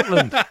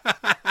Scotland.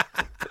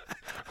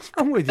 What's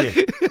wrong with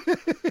you?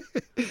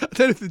 I don't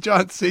know if the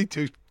giant sea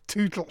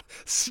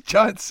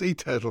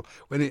turtle,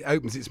 when it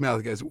opens its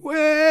mouth, it goes,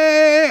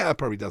 "Way!" It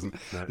probably doesn't.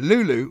 No.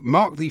 Lulu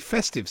marked the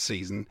festive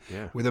season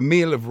with a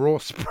meal of raw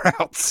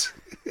sprouts.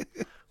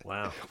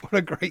 Wow. What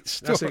a great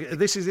story.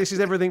 This is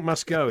Everything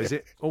Must Go, is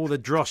it? All the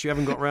dross you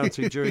haven't got round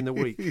to during the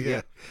week.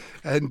 Yeah.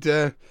 And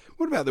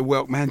what about the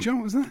Welk man, John?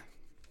 What was that?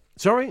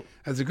 Sorry?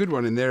 There's a good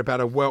one in there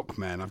about a Welk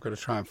man. I've got to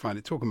try and find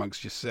it. Talk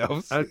amongst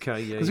yourselves.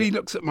 Okay, yeah. Because he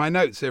looks at my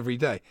notes every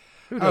day.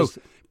 Who does?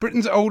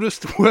 Britain's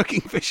oldest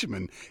working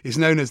fisherman is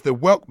known as the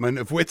Welkman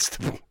of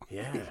Whitstable.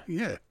 Yeah.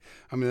 Yeah.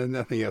 I mean, there's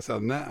nothing else other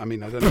than that. I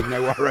mean, I don't even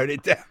know why I wrote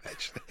it down,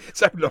 actually.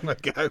 So long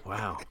ago.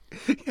 Wow.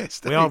 Yes,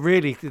 We are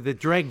really, the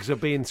dregs are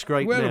being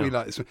scraped Where now. do we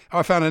like this one?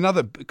 I found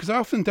another, because I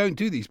often don't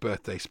do these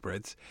birthday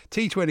spreads.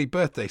 T20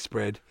 birthday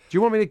spread. Do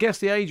you want me to guess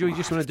the age, or you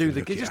just want to do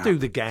the? Just do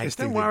the gag. Just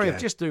do Don't the worry, gag.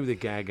 just do the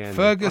gag. Andy.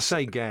 Fergus,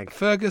 I say gag.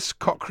 Fergus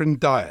Cochrane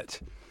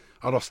Diet.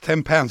 I lost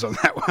 £10 on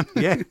that one.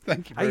 Yeah.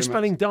 Thank you How are very you much.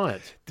 spelling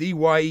diet?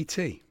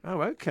 D-Y-E-T.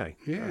 Oh, okay.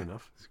 Yeah. Fair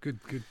enough. It's good.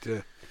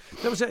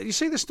 There was you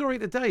see the story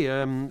today.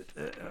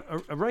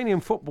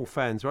 Iranian football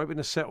fans are hoping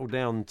to settle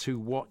down to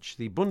watch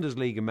the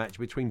Bundesliga match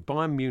between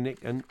Bayern Munich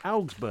and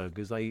Augsburg,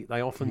 as they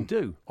often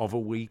do, of a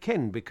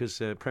weekend,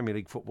 because Premier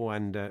League football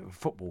and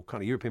football,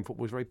 kind of European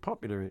football, is very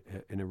popular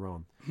in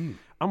Iran.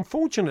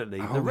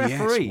 Unfortunately, the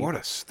referee Yes, what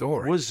a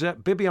story. was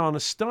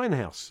Bibiana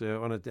Steinhaus,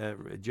 one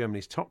of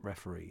Germany's top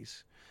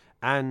referees.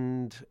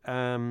 And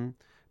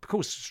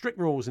because strict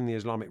rules in the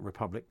Islamic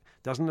Republic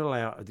doesn't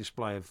allow a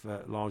display of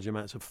large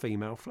amounts of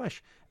female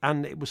flesh.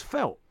 And it was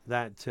felt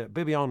that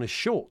Bibiana's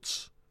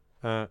shorts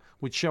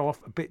would show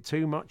off a bit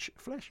too much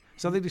flesh.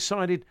 So they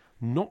decided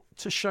not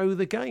to show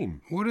the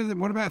game. What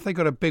about if they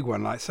got a big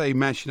one, like, say,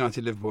 Manchester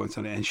United, Liverpool and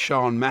something, and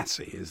Sean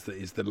Massey is the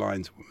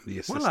lineswoman, the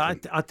assistant? Well, I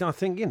think,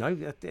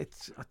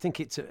 I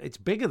think it's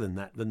bigger than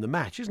that, than the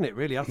match, isn't it?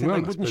 Really, I think Well,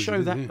 they I wouldn't suppose show it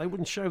is, that. yeah. They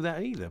wouldn't show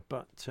that either.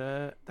 But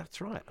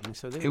that's right. I mean,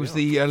 so there It was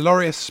we are. the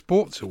Laureus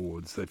Sports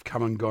Awards. They've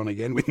come and gone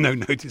again with no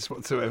notice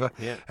whatsoever.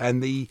 Yeah.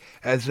 And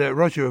as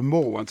Roger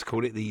Moore once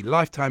called it, the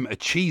Lifetime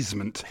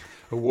Achievement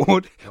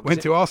Award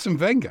went to Arsene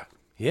Wenger.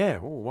 Yeah.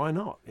 Well, why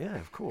not? Yeah,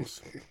 of course.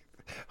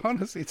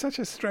 Honestly, it's such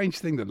a strange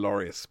thing, the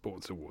Laureus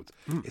Sports Awards.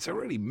 It's a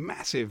really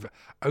massive,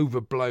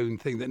 overblown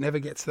thing that never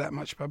gets that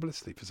much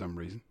publicity for some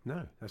reason.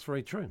 No, that's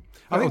very true.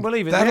 I think we'll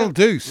leave it that'll there.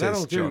 do, says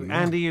That'll John. do.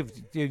 Andy,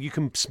 you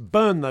can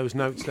burn those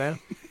notes down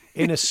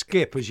in a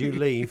skip as you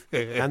leave,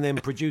 and then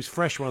produce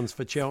fresh ones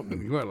for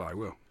Cheltenham. Well, I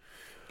will.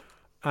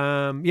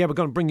 Yeah, we're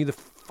going to bring you,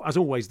 as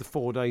always, the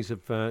 4 days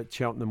of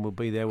Cheltenham will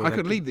be there. I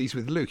could leave these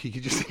with Luke. He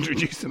could just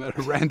introduce them at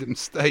a random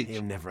stage.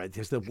 He'll never.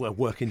 It's the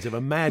workings of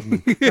a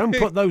madman. Don't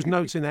put those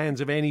notes in the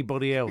hands of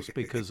anybody else,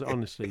 because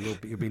honestly,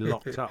 you'll be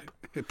locked up.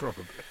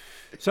 Probably.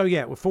 So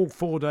yeah, we're full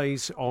 4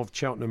 days of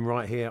Cheltenham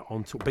right here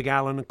on tour. Big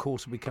Alan, of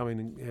course, will be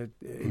coming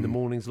in the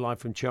mornings live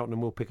from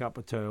Cheltenham. We'll pick up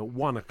at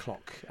 1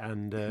 o'clock,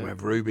 and We'll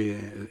have Ruby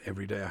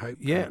every day, I hope.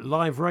 yeah,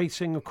 live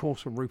racing, of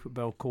course, from Rupert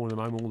Bell calling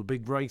home all the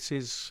big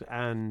races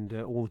and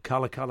all the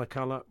colour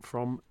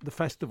from the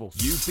festivals.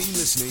 You've been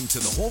listening to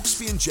the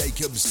Hawksby and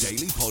Jacobs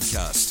Daily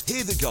Podcast.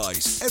 Hear the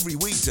guys every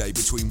weekday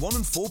between 1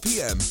 and 4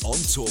 p.m. on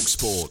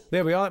TalkSport.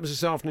 There we are. That was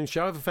this afternoon's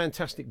show. Have a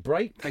fantastic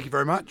break. Thank you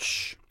very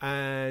much.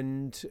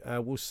 And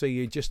we'll see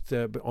you just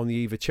on the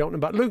eve of Cheltenham.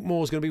 But Luke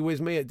Moore's going to be with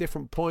me at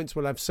different points.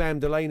 We'll have Sam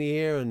Delaney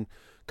here and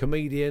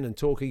comedian and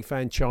Torquay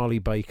fan Charlie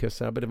Baker.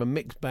 So a bit of a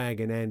mixed bag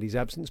in Andy's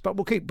absence. But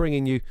we'll keep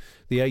bringing you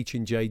the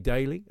H&J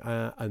Daily.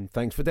 And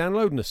thanks for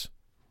downloading us.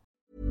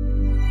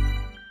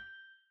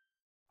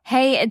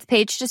 Hey, it's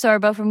Paige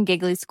DeSorbo from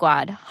Giggly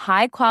Squad.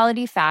 High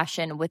quality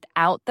fashion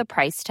without the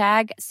price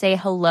tag. Say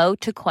hello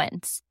to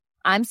Quince.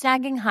 I'm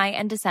snagging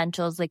high-end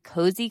essentials like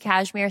cozy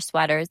cashmere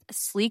sweaters,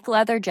 sleek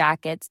leather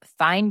jackets,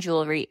 fine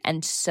jewelry,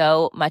 and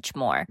so much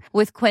more.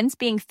 With Quince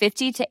being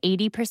 50 to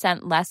 80%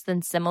 less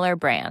than similar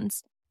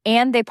brands.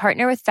 And they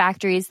partner with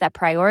factories that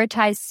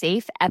prioritize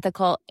safe,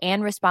 ethical,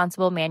 and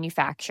responsible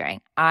manufacturing.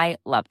 I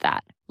love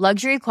that.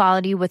 Luxury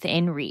quality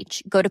within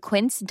reach. Go to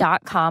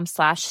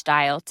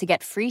quince.com/style to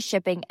get free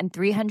shipping and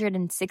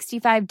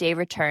 365-day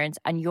returns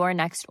on your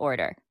next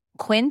order.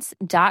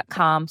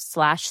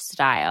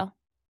 Quince.com/style.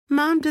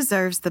 Mom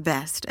deserves the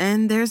best,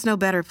 and there's no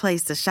better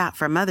place to shop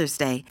for Mother's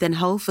Day than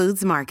Whole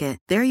Foods Market.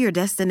 They're your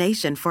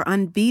destination for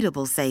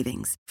unbeatable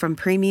savings, from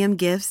premium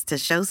gifts to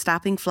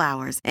show-stopping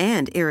flowers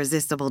and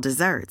irresistible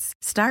desserts.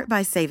 Start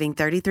by saving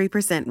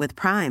 33% with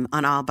Prime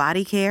on all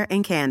body care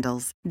and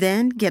candles.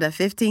 Then get a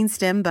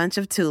 15-stem bunch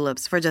of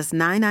tulips for just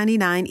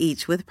 $9.99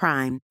 each with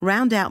Prime.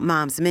 Round out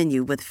Mom's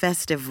menu with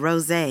festive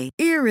rosé,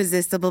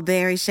 irresistible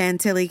berry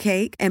chantilly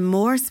cake, and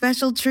more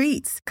special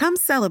treats. Come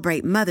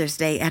celebrate Mother's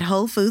Day at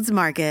Whole Foods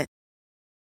Market.